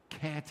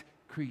can't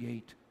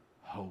create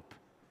hope.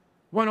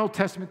 One Old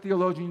Testament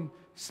theologian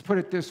put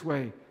it this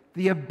way: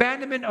 the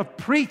abandonment of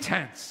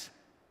pretense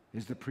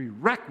is the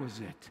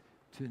prerequisite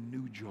to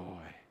new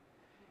joy.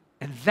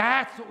 And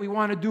that's what we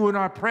want to do in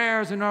our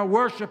prayers, in our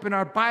worship, in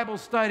our Bible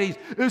studies,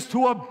 is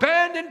to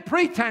abandon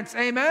pretense.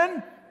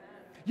 Amen?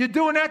 You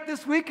doing that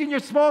this week in your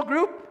small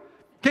group?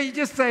 Can you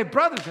just say,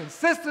 brothers and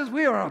sisters,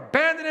 we are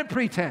abandoning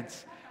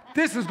pretense.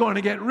 This is going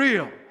to get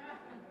real.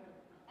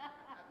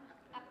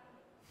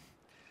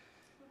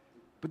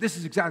 But this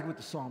is exactly what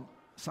the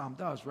Psalm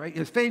does, right?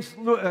 As famous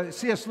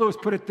C.S. Lewis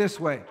put it this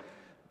way: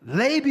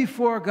 lay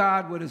before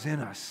God what is in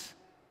us,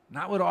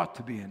 not what ought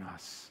to be in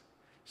us.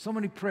 So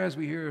many prayers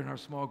we hear in our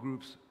small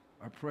groups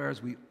are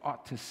prayers we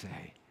ought to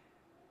say,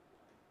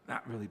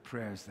 not really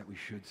prayers that we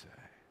should say.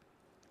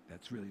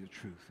 That's really the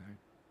truth, right?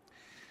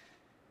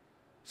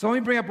 So let me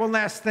bring up one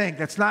last thing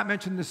that's not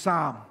mentioned in the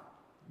Psalm.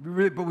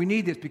 But we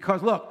need this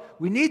because, look,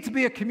 we need to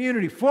be a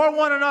community for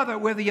one another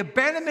where the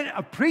abandonment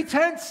of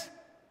pretense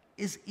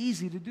is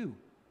easy to do,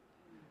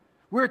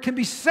 where it can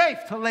be safe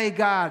to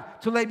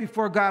lay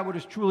before God what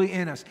is truly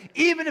in us,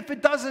 even if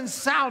it doesn't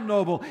sound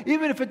noble,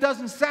 even if it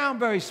doesn't sound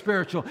very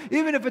spiritual,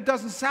 even if it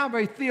doesn't sound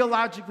very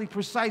theologically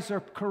precise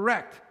or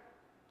correct.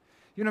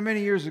 You know,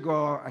 many years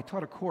ago, I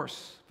taught a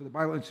course for the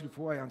Bible Institute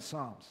for Hawaii on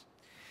Psalms.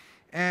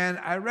 And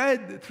I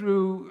read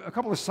through a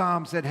couple of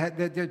Psalms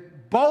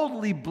that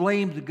boldly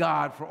blamed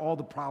God for all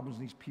the problems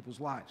in these people's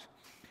lives.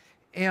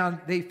 And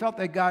they felt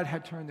that God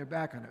had turned their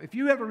back on them. If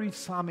you ever read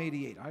Psalm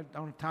 88, I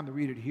don't have time to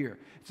read it here.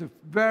 It's a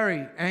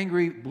very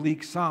angry,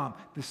 bleak psalm.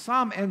 The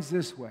psalm ends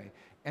this way: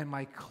 and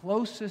my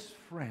closest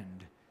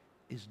friend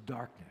is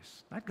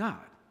darkness. Not God,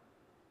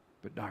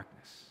 but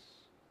darkness.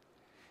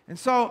 And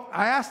so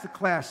I asked the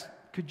class,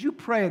 could you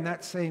pray in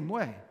that same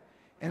way?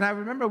 And I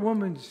remember a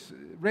woman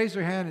raised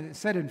her hand and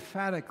said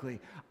emphatically,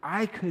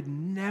 I could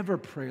never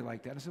pray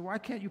like that. I said, why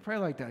can't you pray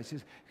like that? She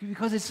says,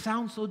 because it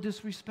sounds so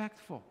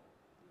disrespectful.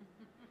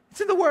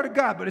 It's in the Word of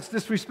God, but it's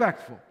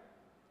disrespectful.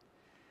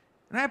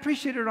 And I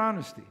appreciate her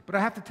honesty, but I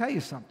have to tell you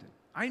something.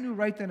 I knew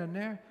right then and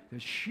there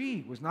that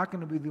she was not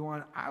going to be the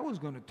one I was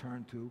going to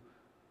turn to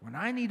when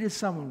I needed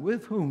someone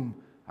with whom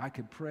I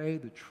could pray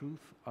the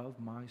truth of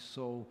my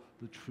soul,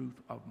 the truth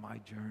of my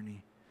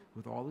journey,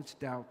 with all its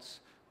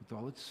doubts, with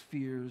all its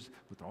fears,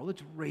 with all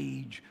its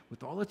rage,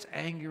 with all its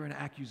anger and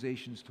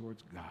accusations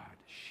towards God.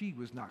 She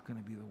was not going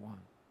to be the one.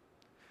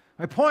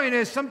 My point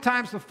is,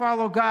 sometimes to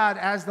follow God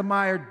as the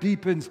mire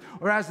deepens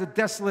or as the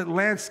desolate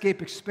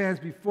landscape expands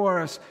before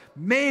us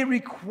may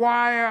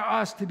require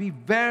us to be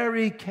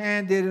very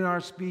candid in our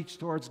speech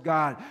towards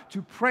God,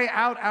 to pray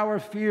out our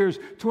fears,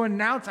 to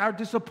announce our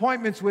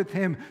disappointments with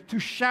Him, to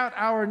shout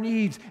our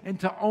needs, and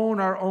to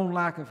own our own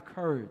lack of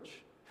courage.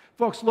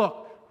 Folks,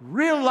 look,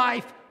 real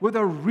life with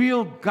a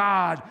real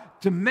God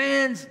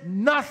demands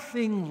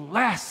nothing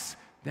less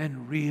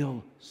than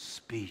real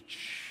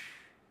speech.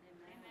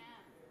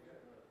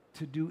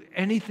 To do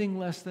anything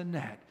less than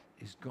that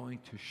is going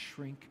to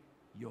shrink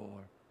your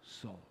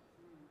soul.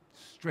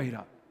 Straight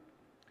up.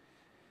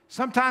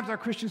 Sometimes our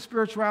Christian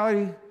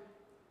spirituality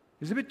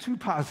is a bit too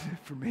positive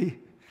for me.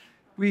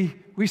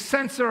 We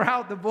censor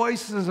out the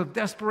voices of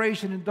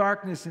desperation and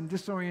darkness and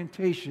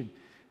disorientation.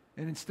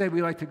 And instead,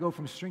 we like to go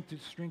from strength to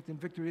strength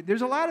and victory.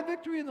 There's a lot of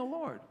victory in the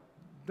Lord.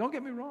 Don't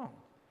get me wrong.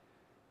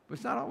 But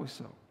it's not always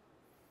so.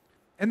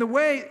 And the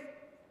way,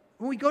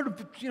 when we go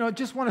to,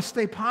 just want to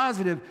stay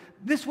positive,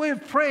 this way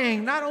of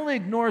praying not only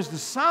ignores the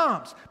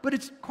Psalms, but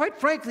it's,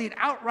 quite frankly, an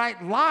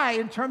outright lie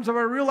in terms of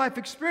our real life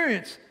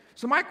experience.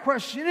 So my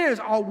question is,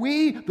 are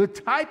we the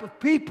type of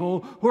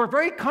people who are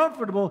very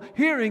comfortable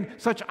hearing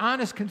such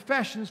honest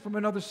confessions from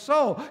another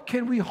soul?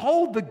 Can we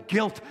hold the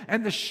guilt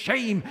and the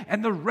shame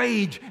and the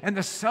rage and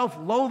the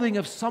self-loathing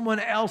of someone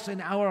else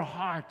in our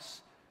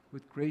hearts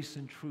with grace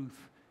and truth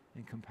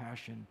and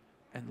compassion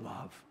and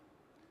love?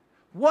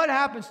 What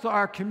happens to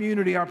our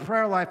community, our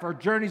prayer life, our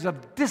journeys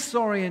of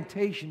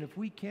disorientation if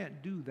we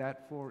can't do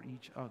that for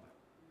each other?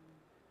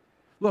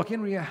 Look,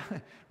 in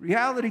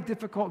reality,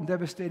 difficult and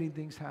devastating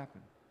things happen.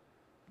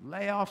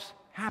 Layoffs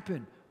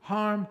happen.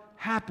 Harm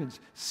happens.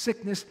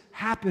 Sickness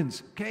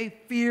happens. Okay?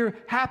 Fear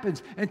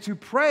happens. And to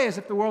pray as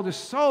if the world is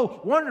so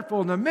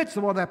wonderful in the midst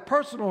of all that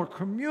personal or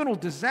communal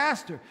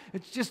disaster,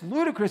 it's just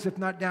ludicrous, if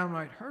not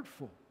downright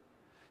hurtful.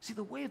 See,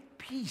 the way of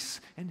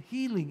peace and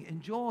healing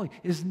and joy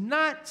is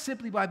not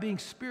simply by being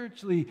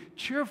spiritually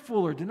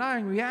cheerful or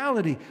denying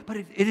reality, but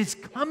it is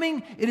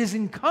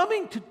in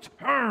coming to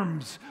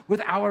terms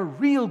with our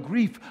real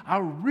grief,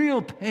 our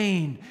real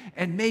pain,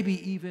 and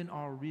maybe even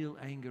our real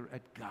anger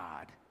at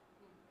God.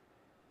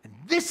 And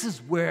this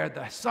is where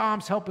the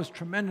Psalms help us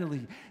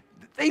tremendously.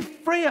 They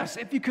free us.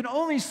 If you can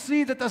only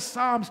see that the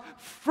Psalms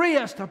free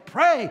us to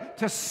pray,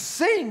 to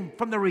sing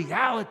from the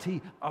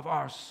reality of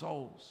our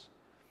souls.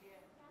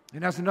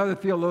 And as another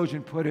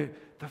theologian put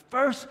it, the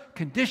first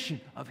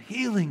condition of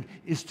healing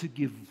is to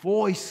give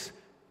voice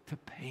to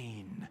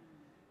pain.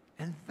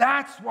 And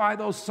that's why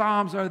those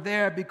Psalms are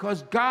there,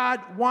 because God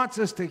wants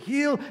us to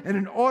heal, and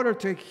in order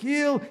to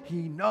heal,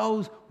 He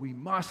knows we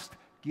must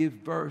give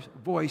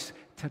voice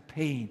to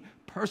pain,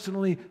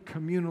 personally,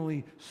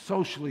 communally,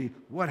 socially,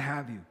 what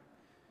have you.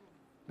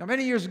 Now,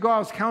 many years ago, I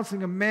was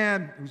counseling a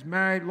man who's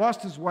married,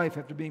 lost his wife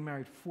after being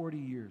married 40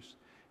 years.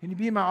 And he'd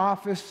be in my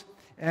office,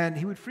 and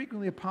he would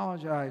frequently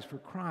apologize for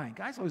crying.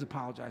 Guys always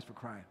apologize for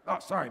crying. Oh,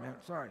 sorry, man,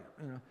 sorry.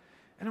 You know.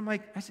 And I'm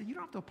like, I said, you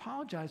don't have to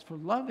apologize for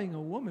loving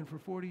a woman for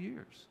 40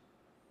 years.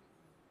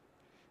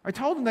 I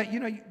told him that, you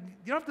don't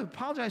have to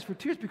apologize for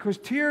tears, because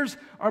tears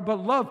are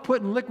but love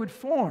put in liquid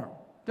form.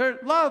 They're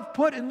love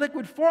put in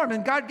liquid form,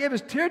 and God gave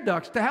us tear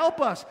ducts to help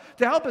us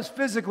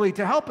physically,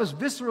 to help us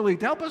viscerally,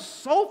 to help us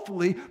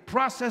soulfully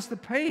process the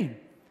pain.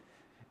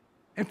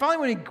 And finally,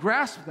 when he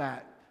grasped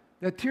that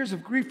tears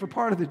of grief are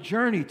part of the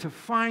journey to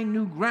find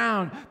new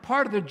ground,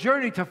 part of the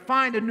journey to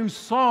find a new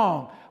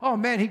song, oh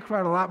man, he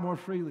cried a lot more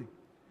freely.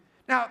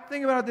 Now,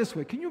 think about it this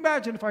way. Can you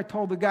imagine if I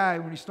told the guy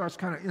when he starts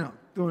kind of,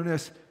 doing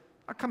this,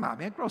 oh, come on,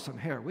 man, grow some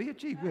hair, will you?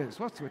 Gee whiz,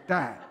 what's with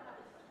that?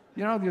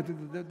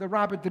 The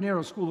Robert De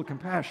Niro School of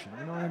Compassion,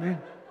 you know what I mean?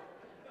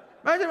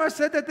 Imagine if I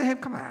said that to him,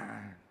 come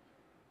on.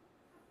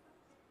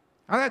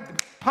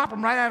 I'd pop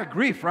him right out of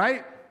grief,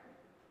 right?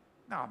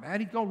 No,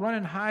 man, he'd go run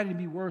and hide and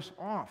be worse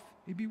off.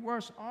 He'd be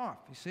worse off,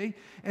 you see?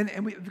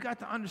 And we've got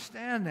to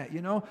understand that,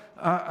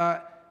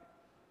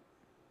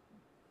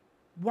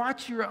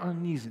 Watch your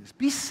uneasiness.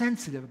 Be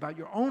sensitive about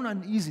your own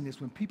uneasiness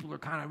when people are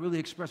kind of really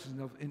expressing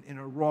themselves in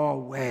a raw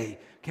way,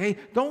 okay?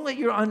 Don't let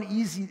your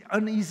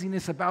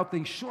uneasiness about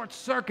things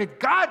short-circuit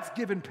God's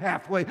given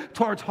pathway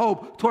towards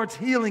hope, towards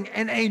healing,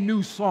 and a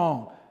new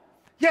song.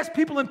 Yes,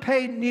 people in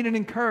pain need an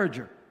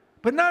encourager,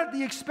 but not at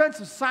the expense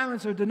of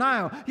silence or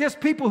denial. Yes,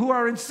 people who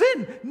are in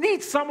sin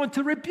need someone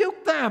to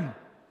rebuke them,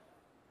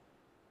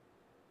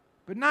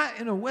 but not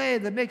in a way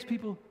that makes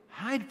people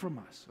hide from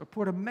us or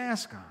put a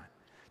mask on.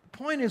 The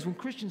point is, when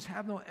Christians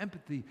have no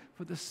empathy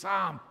for the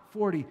Psalm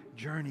 40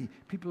 journey,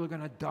 people are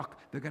going to duck,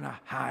 they're going to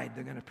hide,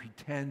 they're going to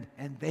pretend,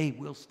 and they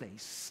will stay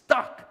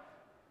stuck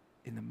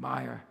in the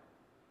mire,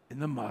 in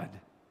the mud,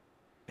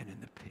 and in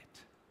the pit.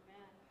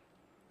 Amen.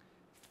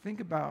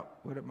 Think about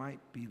what it might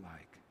be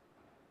like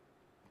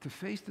to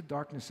face the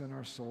darkness in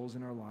our souls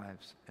and our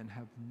lives and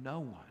have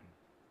no one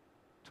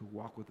to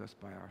walk with us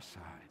by our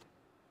side.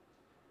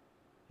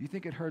 You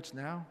think it hurts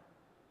now?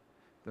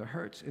 The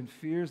hurts and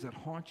fears that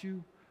haunt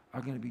you are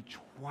going to be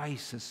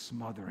twice as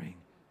smothering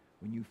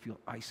when you feel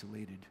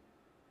isolated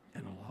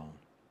and alone.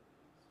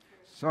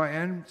 So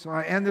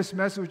I end this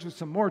message with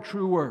some more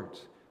true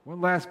words.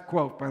 One last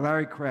quote by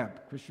Larry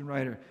Crabb, Christian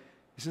writer.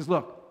 He says,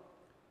 look,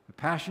 the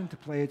passion to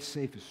play it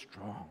safe is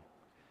strong.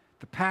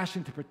 The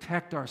passion to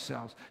protect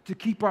ourselves, to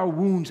keep our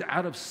wounds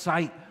out of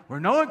sight where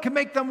no one can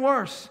make them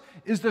worse,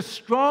 is the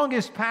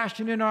strongest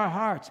passion in our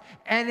hearts.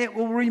 And it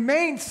will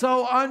remain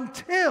so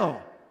until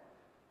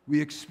we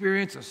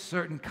experience a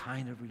certain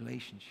kind of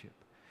relationship,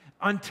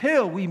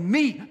 until we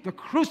meet the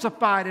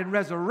crucified and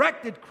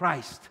resurrected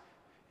Christ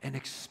and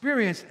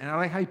experience, and I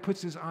like how he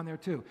puts this on there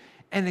too,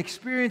 and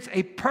experience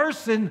a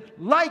person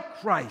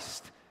like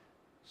Christ,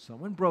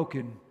 someone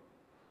broken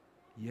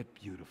yet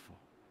beautiful,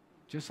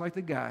 just like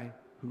the guy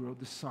who wrote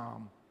the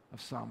Psalm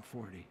of Psalm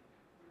 40,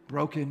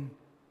 broken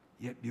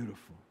yet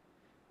beautiful.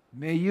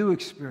 May you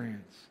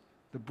experience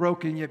the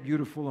broken yet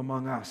beautiful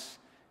among us.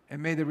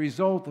 And may the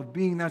result of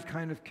being that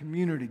kind of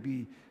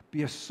community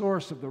be a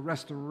source of the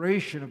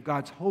restoration of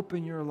God's hope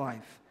in your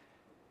life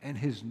and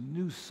His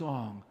new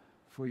song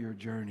for your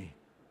journey.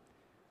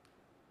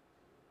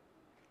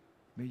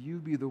 May you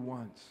be the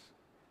ones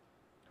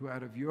who,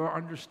 out of your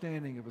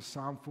understanding of a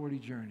Psalm 40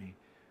 journey,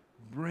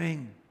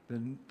 bring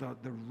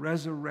the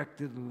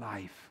resurrected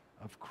life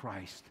of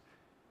Christ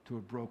to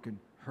a broken,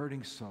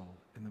 hurting soul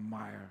in the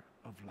mire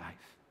of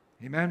life.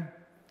 Amen?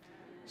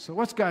 So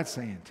what's God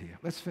saying to you?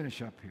 Let's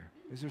finish up here.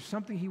 Is there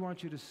something He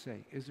wants you to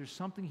say? Is there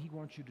something He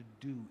wants you to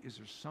do? Is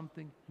there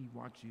something He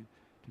wants you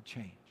to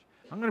change?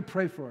 I'm going to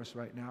pray for us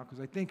right now because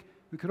I think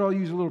we could all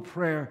use a little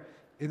prayer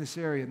in this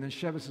area. And then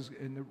Shevis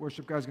and the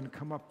worship guy is going to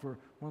come up for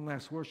one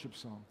last worship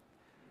song.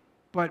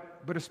 But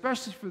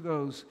especially for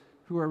those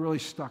who are really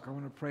stuck, I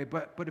want to pray.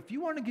 But if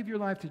you want to give your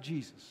life to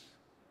Jesus,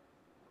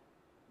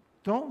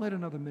 don't let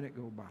another minute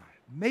go by.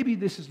 Maybe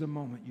this is the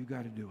moment you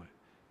got to do it.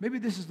 Maybe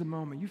this is the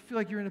moment. You feel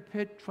like you're in a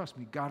pit. Trust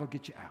me, God will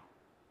get you out.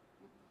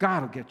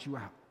 God will get you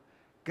out.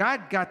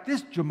 God got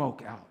this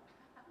jamoke out.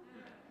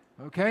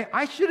 Okay?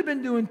 I should have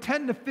been doing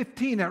 10 to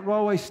 15 at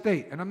Railway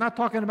State, and I'm not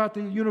talking about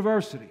the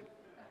university.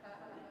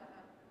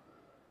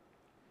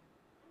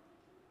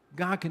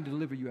 God can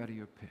deliver you out of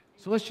your pit.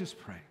 So let's just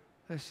pray.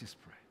 Let's just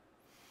pray.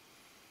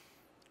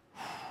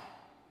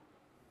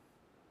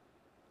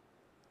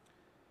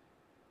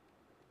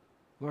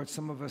 Lord,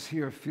 some of us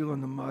here are feeling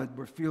the mud,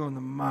 we're feeling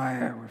the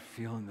mire, we're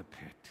feeling the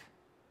pit.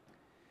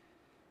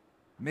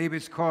 Maybe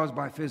it's caused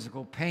by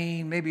physical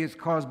pain. Maybe it's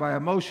caused by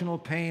emotional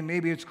pain.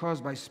 Maybe it's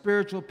caused by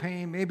spiritual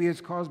pain. Maybe it's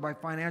caused by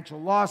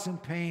financial loss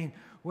and pain.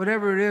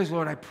 Whatever it is,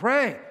 Lord, I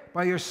pray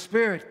by your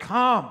Spirit,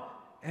 come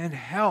and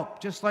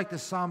help. Just like the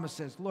psalmist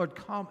says, Lord,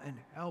 come and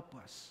help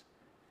us.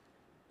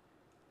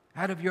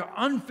 Out of your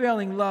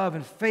unfailing love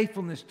and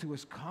faithfulness to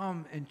us,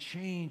 come and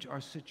change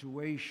our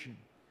situation.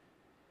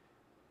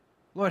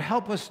 Lord,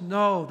 help us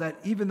know that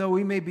even though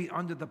we may be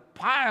under the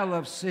pile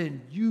of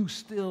sin, you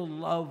still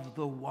love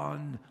the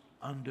one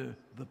under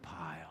the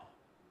pile.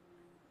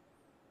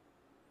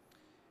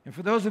 And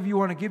for those of you who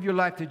want to give your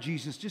life to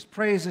Jesus, just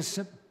pray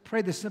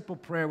the simple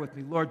prayer with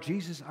me. Lord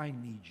Jesus, I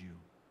need you.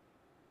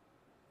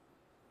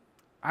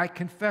 I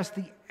confess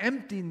the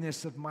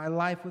emptiness of my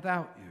life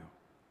without you.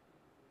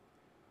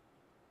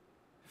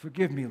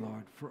 Forgive me,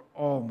 Lord, for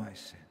all my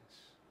sins.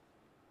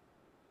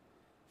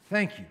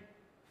 Thank you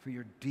for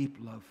your deep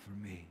love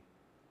for me.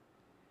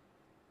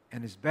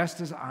 And as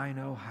best as I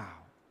know how,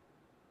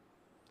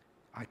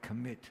 I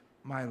commit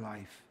my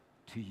life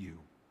to you.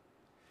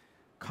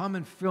 Come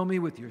and fill me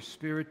with your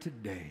Spirit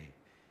today.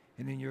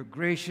 And in your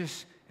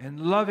gracious and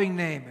loving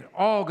name, and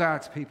all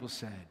God's people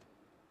said,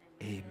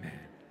 amen.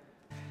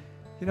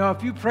 You know,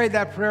 if you prayed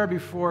that prayer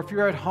before, if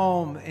you're at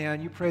home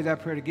and you prayed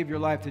that prayer to give your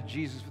life to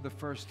Jesus for the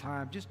first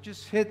time,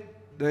 just hit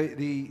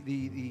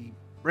the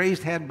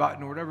raised hand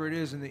button or whatever it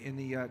is in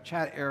the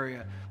chat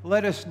area.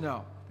 Let us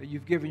know that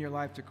you've given your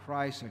life to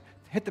Christ. Or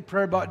hit the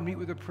prayer button, meet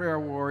with a prayer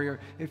warrior.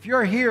 If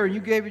you're here and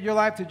you gave your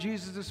life to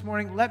Jesus this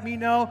morning, let me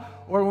know.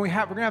 Or we're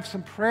going to have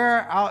some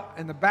prayer out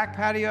in the back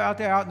patio out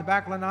there, out in the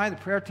back lanai. The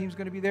prayer team's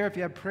going to be there if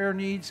you have prayer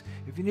needs.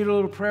 If you need a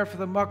little prayer for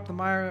the muck, the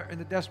mire, and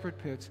the desperate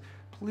pits,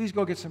 please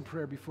go get some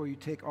prayer before you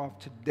take off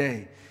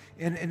today.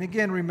 And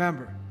again,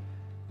 remember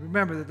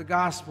that the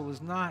gospel is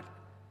not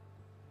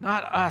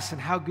us and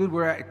how good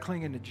we're at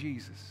clinging to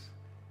Jesus,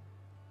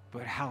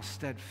 but how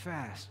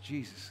steadfast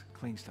Jesus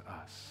clings to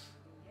us.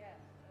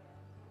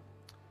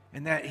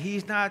 And that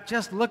he's not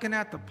just looking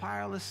at the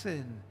pile of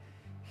sin.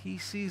 He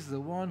sees the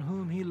one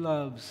whom he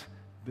loves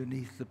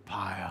beneath the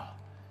pile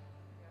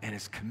and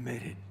is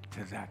committed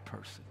to that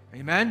person.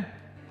 Amen? Amen.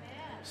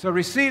 So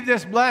receive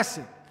this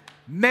blessing.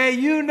 May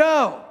you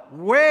know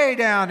way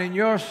down in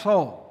your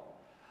soul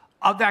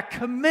of that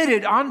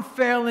committed,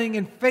 unfailing,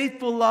 and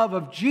faithful love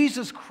of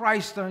Jesus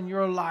Christ on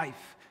your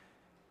life.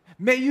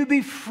 May you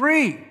be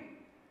free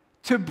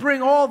to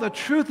bring all the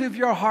truth of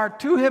your heart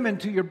to him and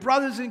to your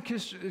brothers and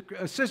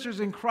sisters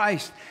in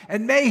Christ.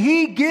 And may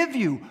he give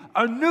you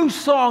a new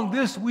song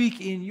this week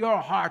in your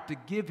heart to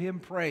give him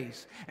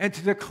praise and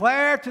to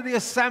declare to the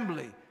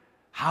assembly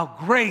how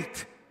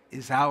great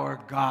is our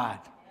God.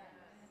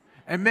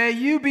 And may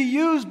you be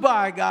used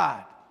by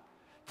God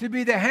to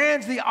be the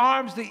hands, the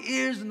arms, the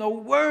ears, and the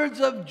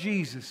words of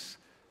Jesus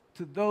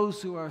to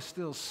those who are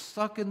still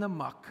stuck in the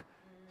muck,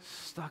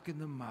 stuck in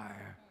the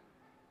mire,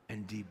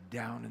 and deep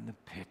down in the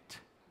pit.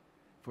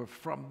 For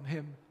from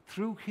him,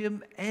 through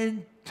him,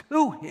 and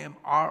to him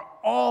are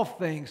all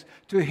things.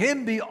 To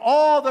him be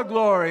all the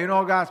glory. And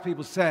all God's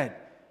people said,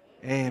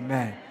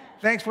 amen.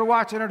 Thanks for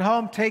watching at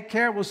home. Take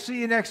care. We'll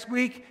see you next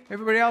week.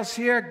 Everybody else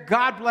here,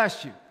 God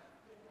bless you.